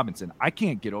 Allen Robinson, I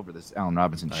can't get over this Allen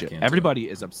Robinson shit. Everybody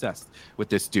is obsessed with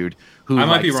this dude. Who I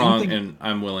might be wrong, and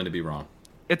I'm willing to be wrong.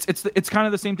 It's kind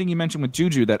of the same thing you mentioned with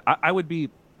Juju that I would be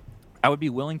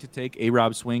willing to take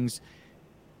A-Rob swings.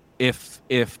 If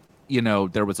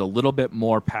there was a little bit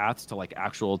more paths to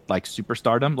actual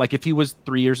superstardom, if he was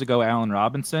 3 years ago Allen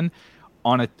Robinson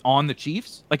on the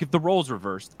Chiefs, if the roles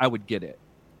reversed, I would get it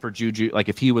for Juju,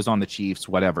 if he was on the Chiefs,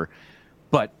 whatever.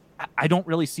 But I don't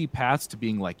really see paths to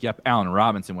being yep, Allen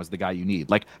Robinson was the guy you need.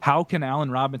 How can Allen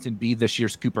Robinson be this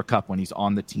year's Cooper Kupp when he's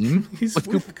on the team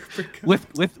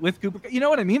with Cooper? You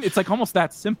know what I mean? It's almost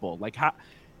that simple.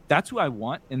 That's who I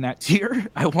want in that tier.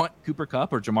 I want Cooper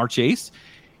Kupp or Jamar Chase.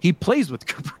 He plays with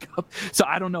Cooper Kupp, so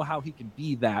I don't know how he can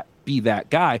be that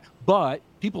guy. But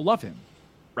people love him,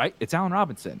 right? It's Allen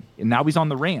Robinson, and now he's on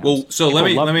the Rams. Well, so let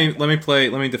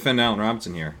me defend Allen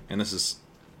Robinson here, and this is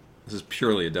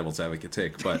purely a devil's advocate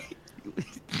take, but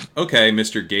okay,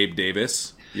 Mr. Gabe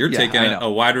Davis, you're taking a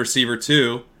wide receiver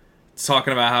 2,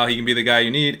 talking about how he can be the guy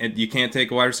you need, and you can't take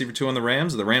a wide receiver 2 on the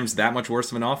Rams. Are the Rams that much worse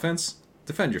of an offense?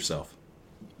 Defend yourself.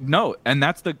 No, and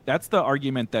that's the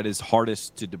argument that is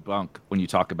hardest to debunk when you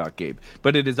talk about Gabe.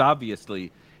 But it is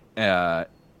obviously an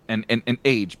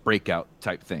age breakout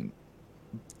type thing.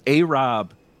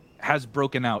 A-Rob has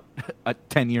broken out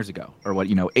 10 years ago or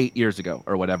 8 years ago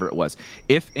or whatever it was.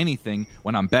 If anything,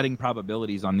 when I'm betting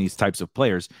probabilities on these types of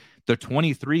players, the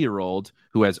 23-year-old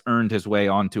who has earned his way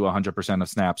onto 100% of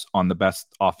snaps on the best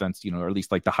offense, or at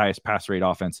least the highest pass rate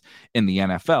offense in the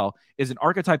NFL, is an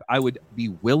archetype I would be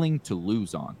willing to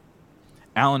lose on.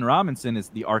 Allen Robinson is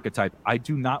the archetype I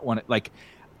do not want to,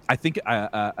 I think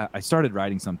I started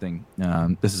writing something.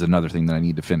 This is another thing that I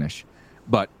need to finish,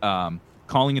 but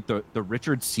calling it the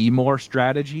Richard Seymour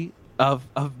strategy of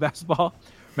basketball.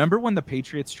 Remember when the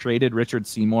Patriots traded Richard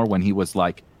Seymour when he was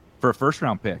for a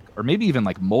first-round pick, or maybe even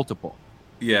multiple.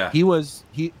 Yeah, he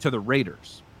to the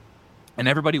Raiders, and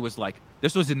everybody was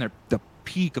this was in the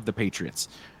peak of the Patriots,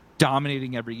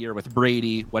 dominating every year with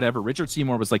Brady, whatever. Richard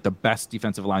Seymour was the best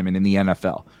defensive lineman in the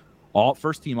NFL, all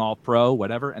first team, all pro,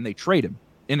 whatever, and they trade him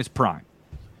in his prime,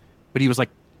 but he was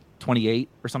 28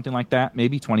 or something like that,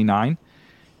 maybe 29.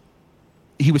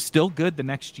 He was still good the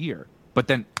next year, but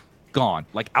then gone,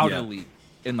 out of the league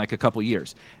in a couple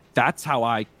years. That's how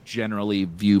I generally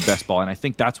view best ball, and I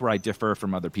think that's where I differ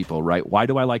from other people, right? Why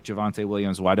do I like Javonte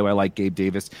Williams? Why do I like Gabe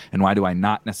Davis? And why do I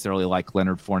not necessarily like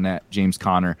Leonard Fournette, James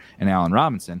Conner, and Allen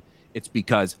Robinson? It's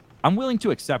because I'm willing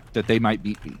to accept that they might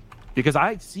beat me because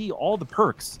I see all the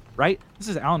perks, right? This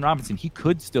is Allen Robinson. He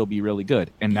could still be really good,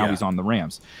 and now he's on the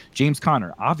Rams. James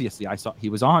Conner, obviously, I saw he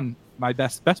was on my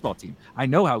best ball team. I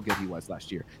know how good he was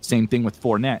last year. Same thing with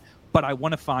Fournette. but I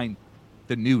want to find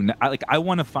the new. I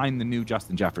want to find the new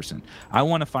Justin Jefferson. I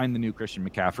want to find the new Christian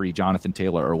McCaffrey, Jonathan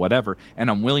Taylor, or whatever. And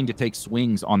I'm willing to take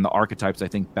swings on the archetypes I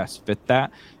think best fit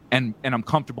that. And I'm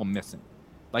comfortable missing.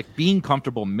 Like being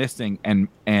comfortable missing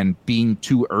and being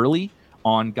too early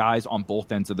on guys on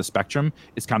both ends of the spectrum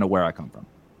is kind of where I come from.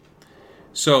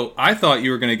 So I thought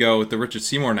you were going to go with the Richard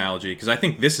Seymour analogy, because I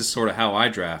think this is sort of how I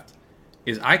draft.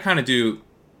 Is I kind of do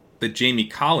the Jamie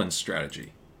Collins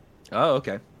strategy. Oh,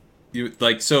 okay.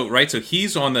 So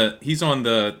he's on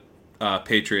the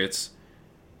Patriots.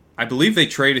 I believe they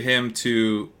traded him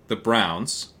to the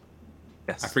Browns.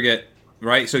 Yes. I forget.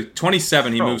 Right. So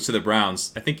 27, he moves to the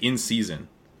Browns. I think in season,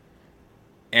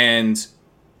 and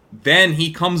then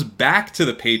he comes back to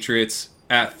the Patriots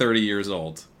at 30 years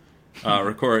old.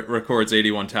 Records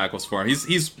 81 tackles for him.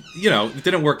 He's it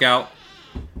didn't work out.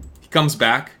 He comes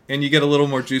back, and you get a little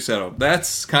more juice out of him.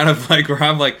 That's kind of like where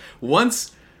I'm like,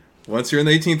 once you're in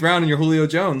the 18th round and you're Julio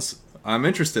Jones, I'm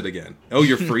interested again. Oh,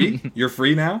 you're free? You're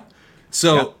free now?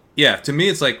 So, yeah, to me,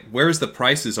 it's like, where's the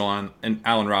prices on an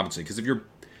Allen Robinson? Because if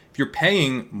you're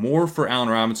paying more for Allen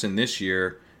Robinson this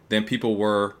year than people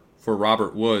were for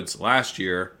Robert Woods last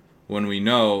year, when we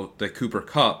know that Cooper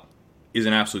Kupp is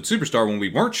an absolute superstar, when we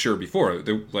weren't sure before.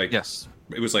 Yes.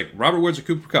 It was like Robert Woods or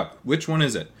Cooper Kupp. Which one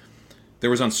is it? There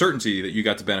was uncertainty that you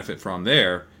got to benefit from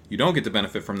there. You don't get to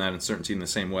benefit from that uncertainty in the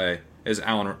same way as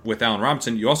Allen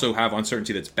Robinson. You also have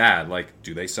uncertainty that's bad. Like,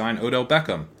 do they sign Odell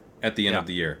Beckham at the end of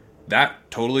the year?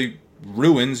 That totally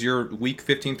ruins your week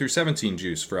 15 through 17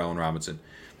 juice for Allen Robinson.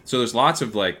 So there's lots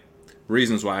of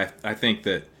reasons why I think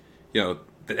that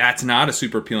that's not a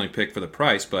super appealing pick for the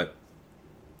price. But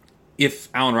if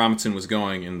Allen Robinson was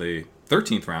going in the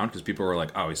 13th round, because people were like,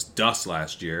 oh, he's dust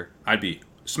last year, I'd be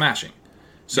smashing.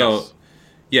 So. Yes.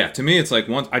 Yeah, to me, it's like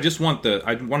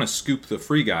I want to scoop the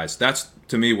free guys. That's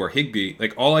to me where Higbee,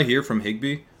 all I hear from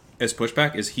Higbee as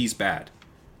pushback is he's bad,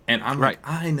 and I'm like,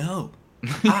 I know,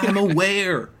 I'm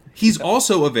aware. He's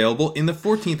also available in the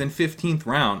 14th and 15th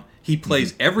round. He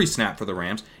plays every snap for the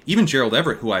Rams. Even Gerald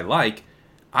Everett, who I like,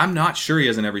 I'm not sure he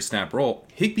has an every snap role.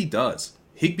 Higbee does.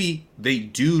 Higbee, they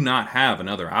do not have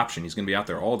another option. He's going to be out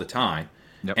there all the time,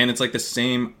 and it's like the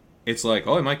same. It's like,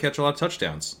 oh, he might catch a lot of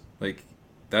touchdowns,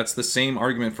 That's the same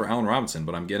argument for Allen Robinson,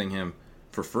 but I'm getting him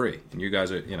for free, and you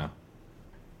guys are,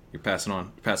 you're passing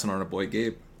on our boy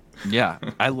Gabe. Yeah,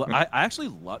 I actually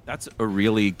love. That's a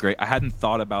really great. I hadn't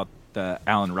thought about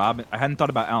Allen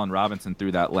Robinson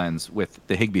through that lens with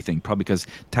the Higbee thing, probably because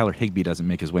Tyler Higbee doesn't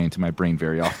make his way into my brain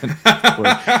very often.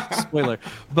 Spoiler,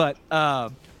 but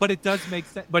it does make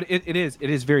sense. But it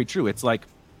is very true. It's like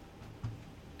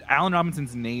Allen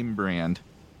Robinson's name brand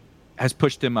has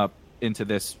pushed him up into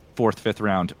this 4th, 5th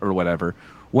round or whatever,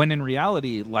 when in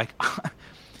reality,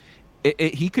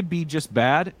 he could be just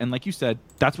bad. And like you said,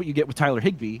 that's what you get with Tyler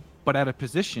Higbee, but at a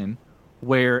position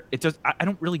where it does. I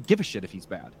don't really give a shit if he's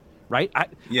bad, right? I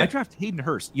draft Hayden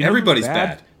Hurst. Everybody's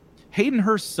bad. Hayden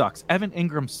Hurst sucks. Evan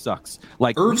Ingram sucks.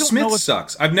 Irv Smith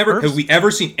sucks. Have we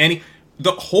ever seen any?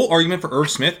 The whole argument for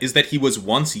Irv Smith is that he was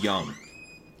once young.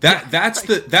 That's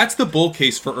the bull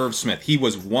case for Irv Smith. He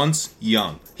was once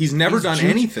young. He's never done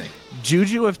anything.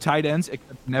 Juju of tight ends,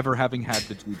 except never having had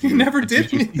the Juju. He never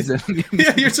did anything.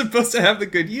 Yeah, you're supposed to have the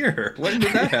good year. When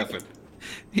did that happen?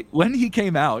 When he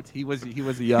came out, he was young.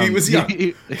 He was young.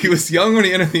 He was young when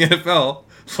he entered the NFL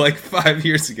 5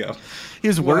 years ago. He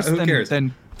was worse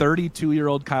than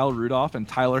 32-year-old Kyle Rudolph and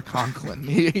Tyler Conklin.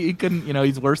 He couldn't,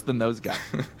 he's worse than those guys.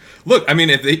 Look, I mean,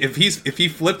 if he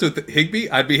flipped with Higbee,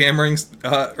 I'd be hammering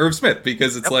Irv Smith,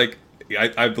 because it's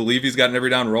I believe he's got an every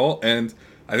down role, and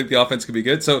I think the offense could be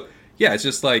good. So yeah, it's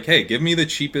just hey, give me the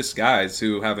cheapest guys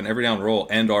who have an every down role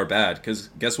and are bad, because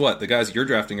guess what? The guys you're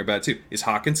drafting are bad too. Is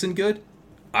Hawkinson good?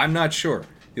 I'm not sure.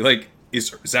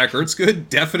 Is Zach Ertz good?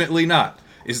 Definitely not.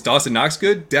 Is Dawson Knox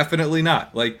good? Definitely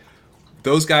not.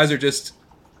 Those guys are just.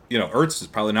 Ertz is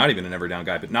probably not even an every down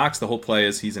guy, but Knox, the whole play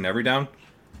is he's an every down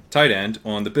tight end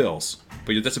on the Bills.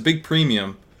 But that's a big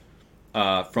premium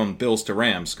from Bills to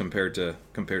Rams compared to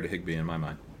Higbee in my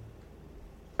mind.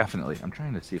 Definitely. I'm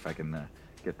trying to see if I can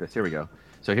get this. Here we go.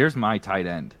 So here's my tight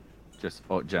end, just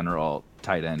general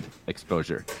tight end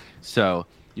exposure. So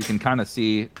you can kind of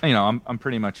see, I'm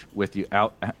pretty much with you.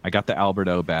 I got the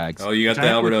Alberto bags. Oh, you got the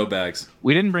Alberto bags.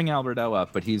 We didn't bring Alberto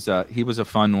up, but he was a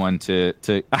fun one to.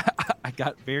 I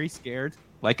got very scared,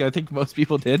 like I think most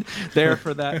people did there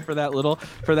for that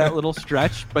little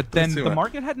stretch. But then the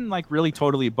market hadn't really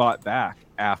totally bought back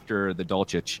after the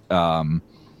Dulcich. I'm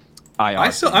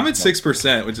at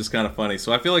 6%, which is kind of funny.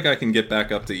 So I feel like I can get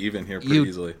back up to even here pretty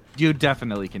easily. You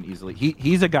definitely can easily.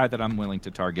 He's a guy that I'm willing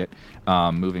to target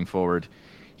moving forward.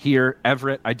 here.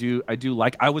 Everett, I do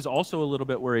like. I was also a little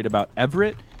bit worried about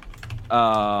Everett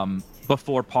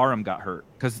before Parham got hurt,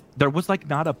 because there was like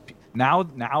not a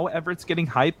now Everett's getting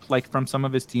hype like from some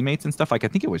of his teammates and stuff. Like I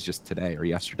think it was just today or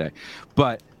yesterday,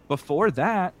 but before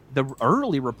that, the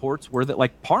early reports were that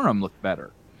like Parham looked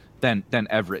better than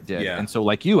Everett did. Yeah. And so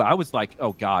like you, I was like,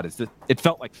 oh God, it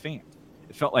felt like Fant.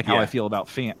 It felt like how I feel about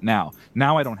Fant now.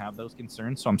 Now I don't have those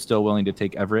concerns, so I'm still willing to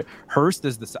take Everett. Hurst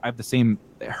is I have the same.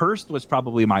 Hurst was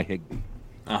probably my Higbee,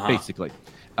 basically.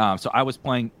 So I was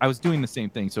doing the same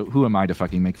thing. So who am I to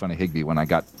fucking make fun of Higbee when I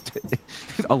got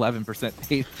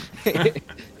 11%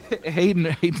 Hayden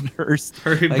Hurst.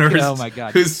 Oh my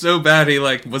God, who's so bad he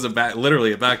like was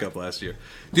literally a backup last year,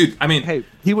 dude. I mean, hey,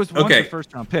 he was once a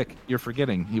first round pick. You're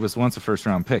forgetting he was once a first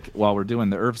round pick. While we're doing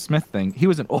the Irv Smith thing, he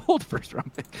was an old first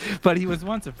round pick, but he was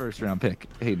once a first round pick.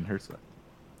 Hayden Hurst.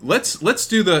 Let's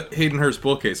do the Hayden Hurst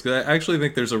bull case, because I actually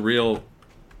think there's a real,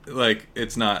 like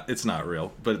it's not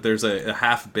real, but there's a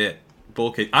half bit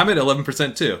bull case. I'm at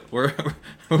 11% too. We're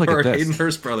Hayden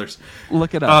Hurst brothers.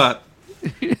 Look at us.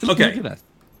 Okay. Look at us.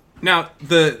 Now,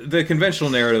 the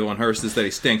conventional narrative on Hurst is that he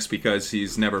stinks because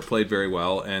he's never played very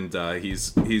well, and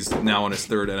he's now on his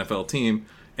third NFL team,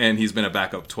 and he's been a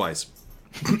backup twice.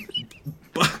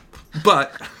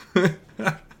 but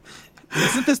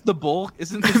isn't this the bull?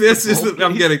 Isn't this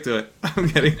I'm getting to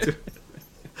it.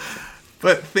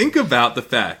 But think about the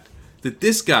fact that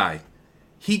this guy,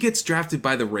 he gets drafted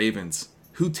by the Ravens,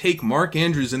 who take Mark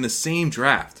Andrews in the same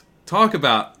draft. Talk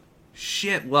about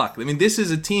shit luck. I mean, this is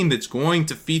a team that's going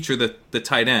to feature the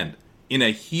tight end in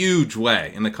a huge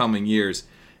way in the coming years,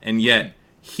 and yet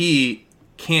he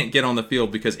can't get on the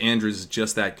field because Andrews is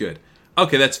just that good.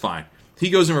 Okay, that's fine.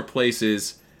 He goes and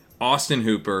replaces Austin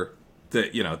Hooper, the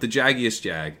jaggiest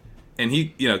jag, and he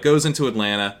goes into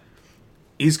Atlanta.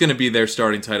 He's going to be their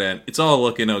starting tight end. It's all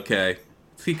looking okay.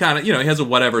 He kind of he has a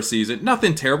whatever season.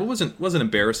 Nothing terrible. Wasn't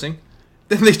embarrassing.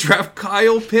 Then they draft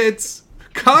Kyle Pitts.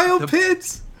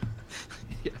 Pitts.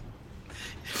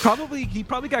 He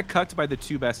probably got cucked by the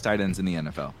two best tight ends in the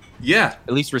NFL. Yeah.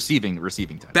 At least receiving tight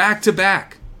ends. Back to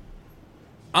back.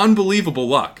 Unbelievable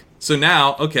luck. So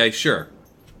now, okay, sure.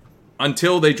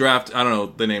 Until they draft, I don't know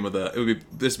the name of this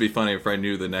would be funny if I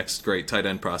knew the next great tight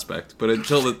end prospect, but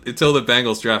until the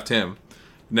Bengals draft him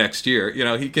next year,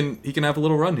 he can have a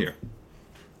little run here.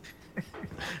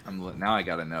 Now I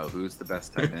got to know who's the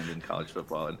best tight end in college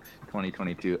football in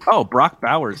 2022. Oh, Brock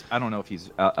Bowers. I don't know if he's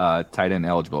tight end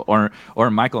eligible, or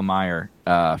Michael Mayer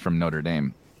from Notre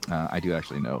Dame. I do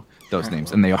actually know those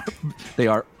names, and they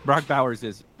are. Brock Bowers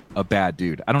is a bad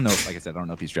dude. I don't know. Like I said, I don't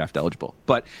know if he's draft eligible,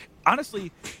 but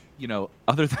honestly,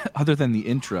 other than the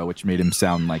intro, which made him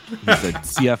sound like he's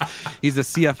a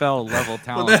CFL level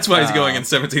talent. Well, that's why he's going in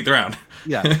 17th round.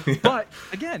 Yeah, but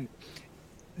again,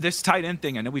 this tight end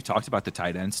thing, I know we've talked about the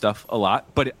tight end stuff a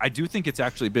lot, but I do think it's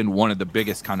actually been one of the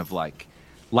biggest kind of like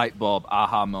light bulb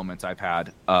aha moments I've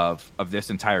had of this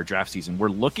entire draft season. We're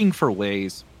looking for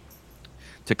ways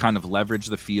to kind of leverage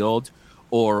the field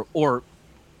or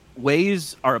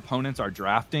ways our opponents are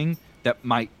drafting that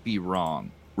might be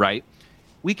wrong, right?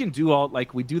 We can do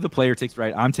we do the player takes,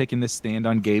 right? I'm taking this stand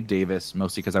on Gabe Davis,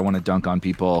 mostly because I want to dunk on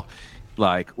people.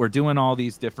 Like we're doing all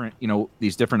these different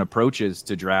approaches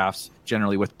to drafts,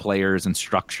 generally with players and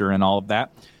structure and all of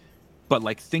that. But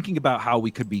like thinking about how we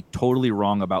could be totally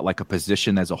wrong about like a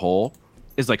position as a whole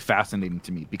is like fascinating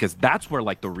to me, because that's where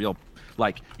like the real,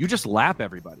 like you just lap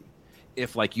everybody.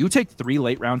 If like you take 3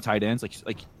 late round tight ends,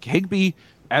 like Higbee,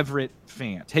 Everett,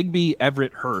 Fant, Higbee,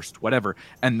 Everett, Hurst, whatever,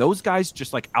 and those guys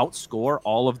just like outscore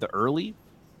all of the early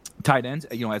tight ends,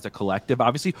 as a collective,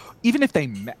 obviously, even if they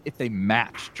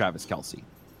match Travis Kelce,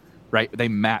 right? They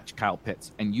match Kyle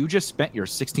Pitts, and you just spent your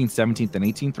 16th, 17th, and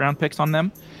 18th round picks on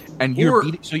them, and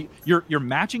you're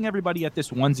matching everybody at this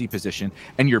 1Z position,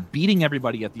 and you're beating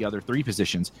everybody at the other 3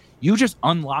 positions. You just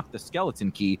unlock the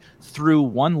skeleton key through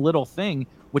one little thing,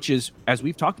 which is, as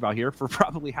we've talked about here for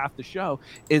probably half the show,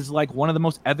 is like one of the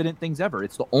most evident things ever.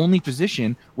 It's the only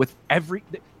position with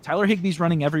Tyler Higbee's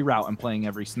running every route and playing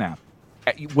every snap.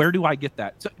 Where do I get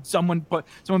that? Someone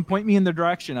point me in the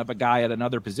direction of a guy at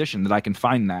another position that I can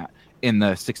find that in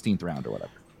the 16th round or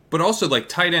whatever. But also like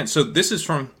tight end. So this is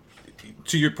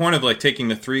to your point of like taking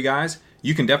the 3 guys.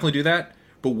 You can definitely do that.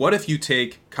 But what if you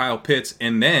take Kyle Pitts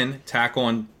and then tack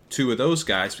on 2 of those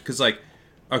guys? Because like,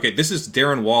 okay, this is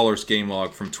Darren Waller's game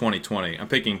log from 2020. I'm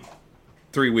picking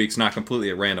 3 weeks, not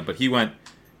completely at random, but he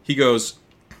goes.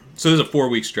 So there's a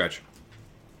 4-week stretch.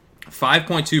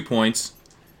 5.2 points.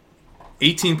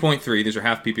 18.3, these are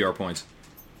half PPR points.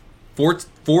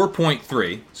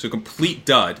 4.3, so complete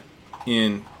dud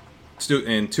in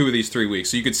in 2 of these 3 weeks.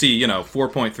 So you could see,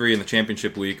 4.3 in the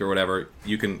championship week or whatever.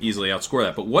 You can easily outscore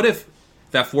that. But what if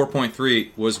that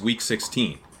 4.3 was week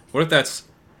 16? What if that's,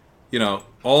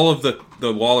 all of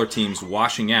the Waller teams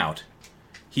washing out?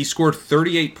 He scored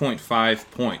 38.5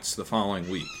 points the following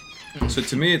week. So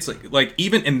to me, it's like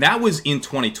even, and that was in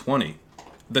 2020,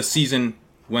 the season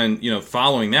when,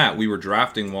 following that, we were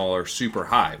drafting Waller super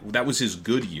high. That was his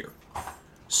good year.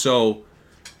 So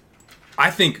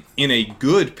I think in a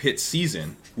good Pitt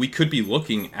season, we could be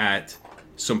looking at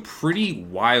some pretty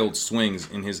wild swings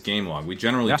in his game log. We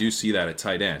generally do see that at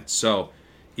tight end. So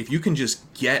if you can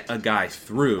just get a guy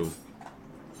through,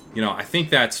 I think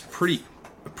that's a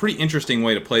pretty interesting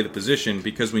way to play the position,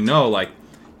 because we know,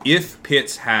 if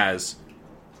Pitts has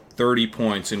 30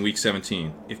 points in week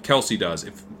 17, if Kelsey does,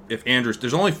 if Andrews,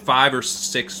 there's only 5 or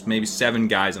 6, maybe 7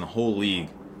 guys in the whole league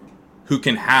who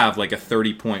can have a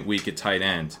 30-point week at tight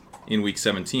end in week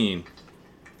 17.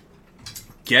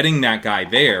 Getting that guy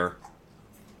there,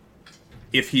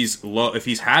 if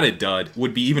he's had a dud,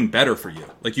 would be even better for you.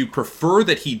 You prefer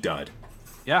that he dud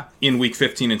in week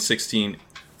 15 and 16,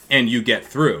 and you get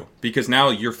through, because now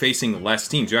you're facing less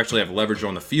teams. You actually have leverage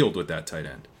on the field with that tight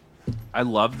end. I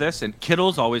love this, and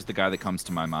Kittle's always the guy that comes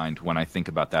to my mind when I think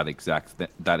about that exact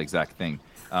thing.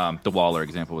 The Waller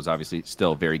example was obviously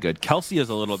still very good. Kelsey is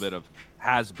a little bit of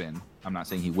has been. I'm not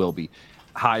saying he will be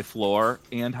high floor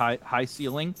and high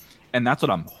ceiling, and that's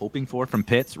what I'm hoping for from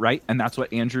Pitts, right? And that's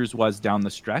what Andrews was down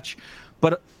the stretch.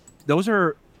 But those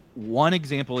are one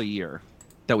example a year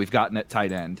that we've gotten at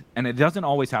tight end, and it doesn't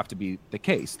always have to be the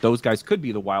case. Those guys could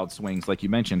be the wild swings, like you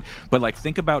mentioned. But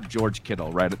think about George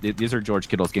Kittle, right? These are George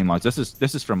Kittle's game logs.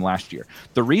 This is from last year.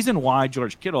 The reason why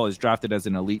George Kittle is drafted as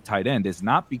an elite tight end is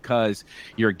not because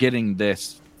you're getting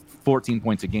this 14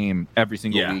 points a game every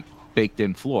single week baked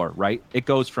in floor, right? It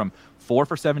goes from 4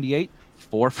 for 78,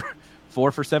 4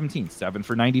 for 17, 7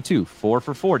 for 92, 4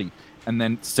 for 40, and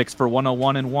then 6 for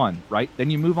 101 and 1, right? Then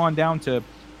you move on down to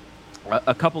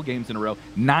a couple games in a row,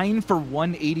 9 for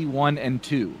 181 and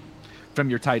 2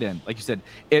 from your tight end. Like you said,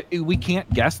 we can't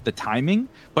guess the timing,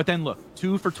 but then look,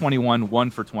 2 for 21, 1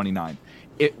 for 29.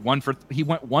 He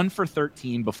went 1 for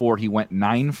 13 before he went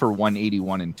 9 for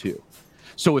 181 and 2.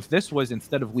 So if this was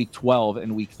instead of week 12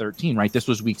 and week 13, right, this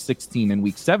was week 16 and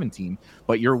week 17,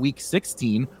 but your week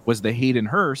 16 was the Hayden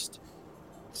Hurst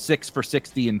 6 for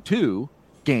 60 and 2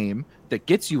 game that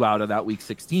gets you out of that week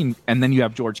 16, and then you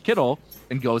have George Kittle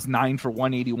and goes 9 for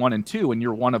 181 and 2, and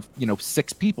you're one of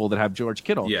 6 people that have George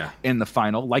Kittle in the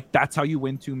final. That's how you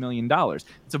win $2 million.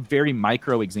 It's a very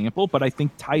micro example, but I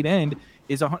think tight end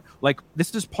is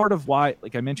this is part of why,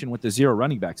 like I mentioned with the zero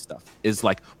running back stuff, is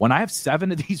when I have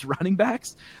 7 of these running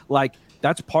backs,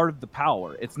 that's part of the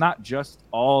power. It's not just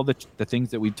all the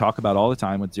things that we talk about all the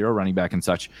time with zero running back and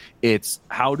such. It's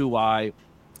how do I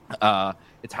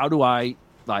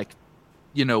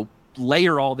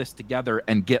layer all this together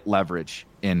and get leverage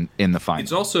in the final.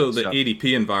 It's also the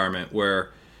ADP environment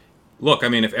where, look, I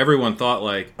mean, if everyone thought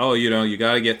you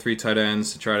got to get 3 tight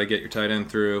ends to try to get your tight end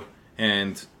through,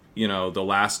 and the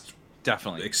last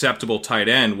definitely acceptable tight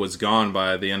end was gone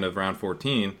by the end of round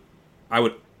 14, I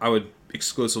would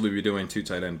exclusively be doing 2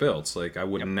 tight end builds. I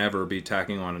would never be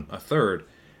tacking on a third,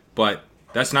 but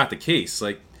that's not the case.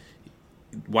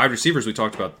 Wide receivers we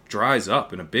talked about dries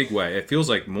up in a big way. It feels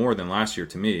like more than last year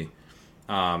to me.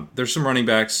 There's some running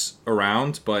backs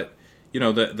around, but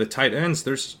the tight ends,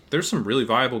 there's some really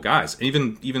viable guys.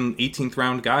 Even 18th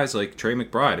round guys like Trey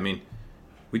McBride. I mean,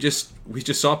 we just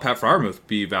saw Pat Freiermuth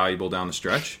be valuable down the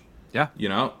stretch. Yeah.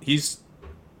 It's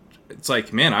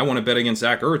man, I want to bet against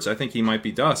Zach Ertz. I think he might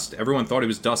be dust. Everyone thought he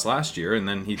was dust last year, and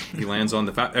then he lands on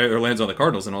the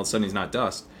Cardinals, and all of a sudden he's not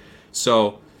dust.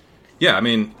 So. Yeah, I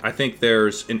mean, I think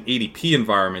there's an ADP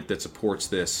environment that supports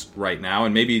this right now,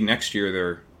 and maybe next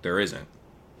year there isn't.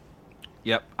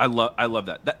 Yep, I love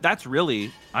that. That's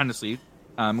really, honestly,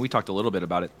 we talked a little bit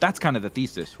about it. That's kind of the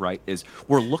thesis, right? Is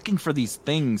we're looking for these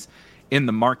things in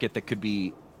the market that could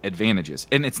be advantages,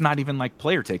 and it's not even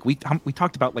player take. We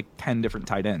talked about 10 different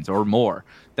tight ends or more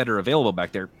that are available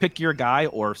back there. Pick your guy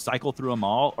or cycle through them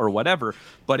all or whatever.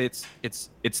 But it's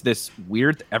this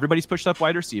weird. Everybody's pushed up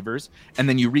wide receivers, and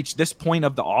then you reach this point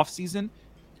of the off season.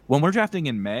 When we're drafting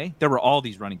in May, there were all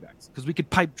these running backs because we could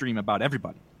pipe dream about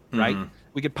everybody, right? Mm-hmm.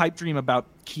 We could pipe dream about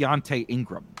Keontae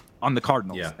Ingram on the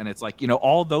Cardinals, and it's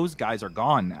all those guys are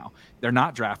gone now. They're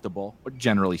not draftable,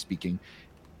 generally speaking.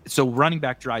 So running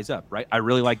back dries up, right? I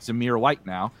really like Zamir White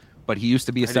now, but he used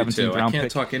to be a 17th round pick. I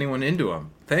can't talk anyone into him.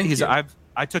 Thank you.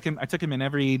 I took him in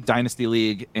every dynasty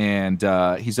league, and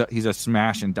he's a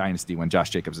smash in dynasty when Josh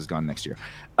Jacobs is gone next year.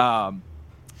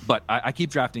 But I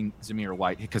keep drafting Zamir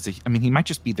White because he might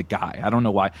just be the guy. I don't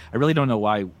know why. I really don't know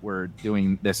why we're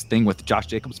doing this thing with Josh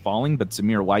Jacobs falling, but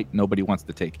Zamir White nobody wants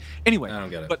to take. Anyway, I don't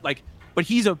get it. But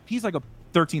he's like a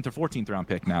 13th or 14th round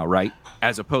pick now, right?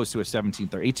 As opposed to a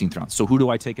 17th or 18th round. So who do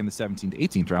I take in the 17th to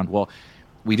 18th round? Well,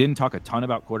 we didn't talk a ton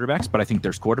about quarterbacks, but I think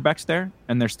there's quarterbacks there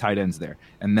and there's tight ends there.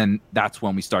 And then that's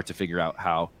when we start to figure out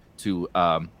how to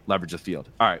leverage the field.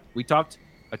 All right, we talked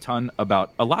a ton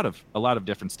about a lot of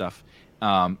different stuff.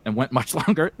 And went much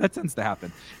longer. That tends to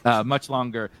happen. Much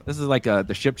longer. This is like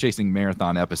the ship chasing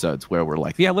marathon episodes where we're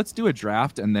like, yeah, let's do a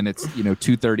draft, and then it's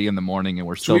 2:30 in the morning, and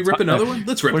we're still. Should we rip another one?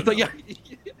 Let's rip another. Yeah,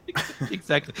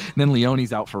 exactly. And then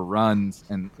Leone's out for runs,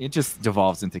 and it just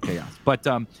devolves into chaos. But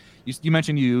you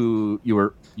mentioned you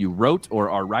wrote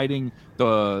or are writing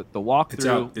the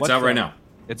walkthrough. It's out right now.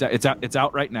 It's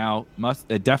out right now.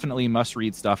 Definitely must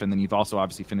read stuff. And then you've also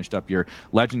obviously finished up your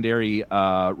legendary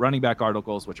running back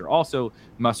articles, which are also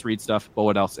must read stuff. But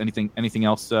what else? Anything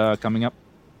else coming up?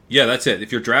 Yeah, that's it.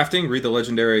 If you're drafting, read the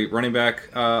legendary running back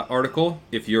article.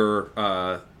 If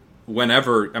you're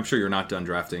whenever, I'm sure you're not done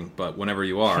drafting, but whenever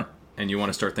you are and you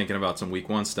want to start thinking about some week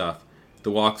 1 stuff,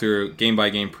 the walkthrough game by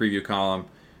game preview column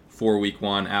for week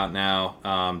 1 out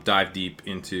now. Dive deep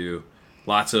into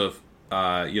lots of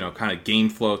kind of game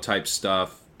flow type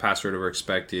stuff, pass rate over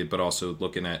expected, but also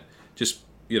looking at just,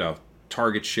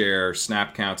 target share,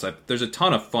 snap counts. There's a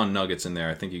ton of fun nuggets in there.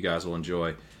 I think you guys will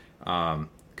enjoy.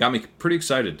 Got me pretty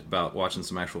excited about watching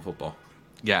some actual football.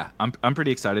 Yeah, I'm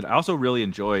pretty excited. I also really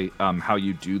enjoy how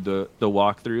you do the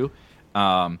walkthrough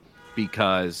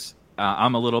because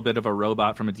I'm a little bit of a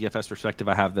robot from a DFS perspective.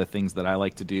 I have the things that I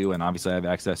like to do, and obviously I have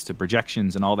access to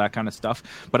projections and all that kind of stuff.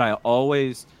 But I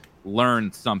always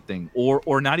learn something,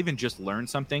 or not even just learn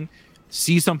something,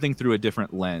 see something through a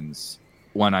different lens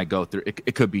when I go through.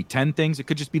 It could be 10 things. It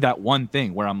could just be that one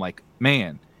thing where I'm like,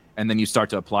 man, and then you start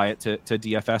to apply it to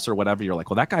DFS or whatever. You're like,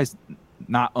 well, that guy's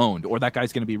not owned, or that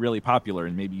guy's going to be really popular,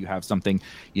 and maybe you have something,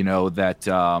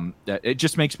 that it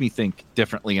just makes me think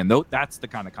differently. And that's the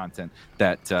kind of content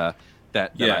that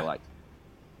I like.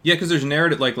 Yeah, because there's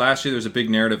narrative. Like last year, there was a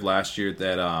big narrative last year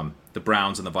that the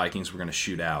Browns and the Vikings were going to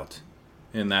shoot out.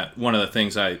 And that one of the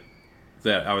things that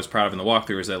I was proud of in the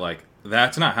walkthrough is that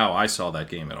that's not how I saw that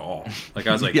game at all. Like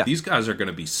I was like, These guys are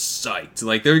gonna be psyched.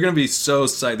 Like they're gonna be so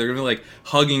psyched. They're gonna be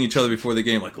hugging each other before the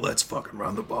game. Like, let's fucking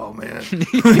run the ball, man.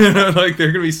 Like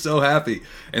they're gonna be so happy,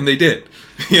 and they did.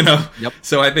 Yep.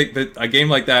 So I think that a game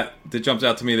like that jumps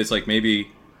out to me that's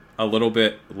maybe a little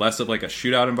bit less of a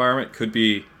shootout environment could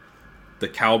be the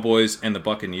Cowboys and the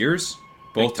Buccaneers,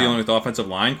 both dealing with offensive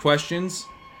line questions.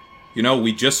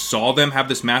 We just saw them have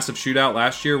this massive shootout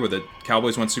last year where the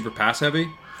Cowboys went super pass heavy.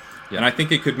 Yeah. And I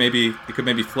think it could maybe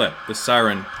flip. The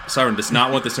siren does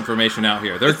not want this information out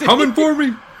here. They're coming for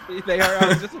me. They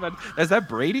are. Is that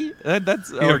Brady?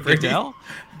 That's or Brady. Goodell.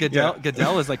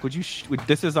 Goodell is like,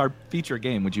 this is our feature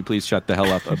game. Would you please shut the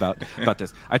hell up about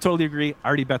this? I totally agree. I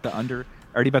already bet the under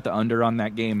on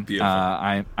that game.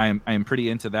 I am pretty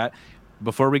into that.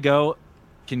 Before we go,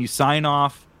 can you sign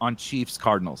off on Chiefs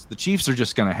Cardinals? The Chiefs are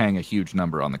just going to hang a huge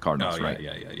number on the Cardinals, right?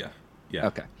 Yeah.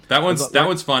 Okay. That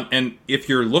one's fun. And if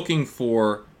you're looking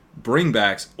for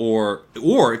bringbacks or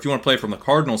if you want to play from the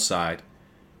Cardinals side,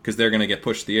 because they're going to get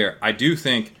pushed to the air, I do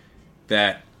think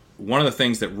that one of the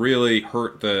things that really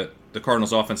hurt the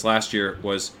Cardinals offense last year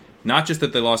was not just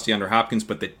that they lost DeAndre Hopkins,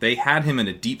 but that they had him in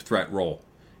a deep threat role.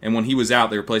 And when he was out,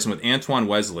 they replaced him with Antoine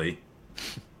Wesley.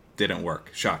 Didn't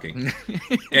work. Shocking.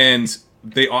 And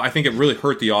I think it really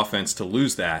hurt the offense to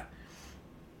lose that.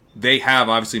 They have,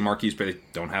 obviously, Marquise, but they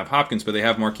don't have Hopkins, but they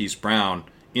have Marquise Brown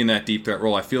in that deep threat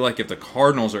role. I feel like if the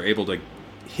Cardinals are able to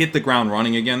hit the ground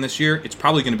running again this year, it's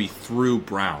probably going to be through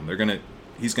Brown.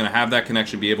 He's going to have that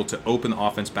connection, be able to open the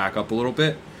offense back up a little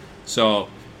bit. So,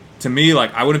 to me,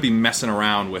 I wouldn't be messing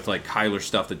around with, Kyler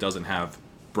stuff that doesn't have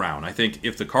Brown. I think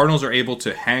if the Cardinals are able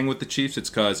to hang with the Chiefs, it's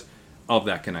because of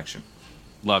that connection.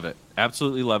 Love it.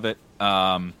 Absolutely love it.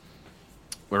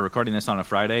 We're recording this on a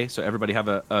Friday, so everybody have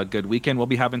a good weekend. We'll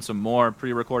be having some more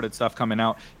pre-recorded stuff coming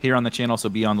out here on the channel, so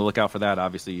be on the lookout for that.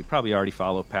 Obviously, you probably already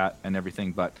follow Pat and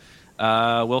everything, but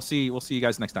we'll see you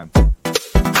guys next time.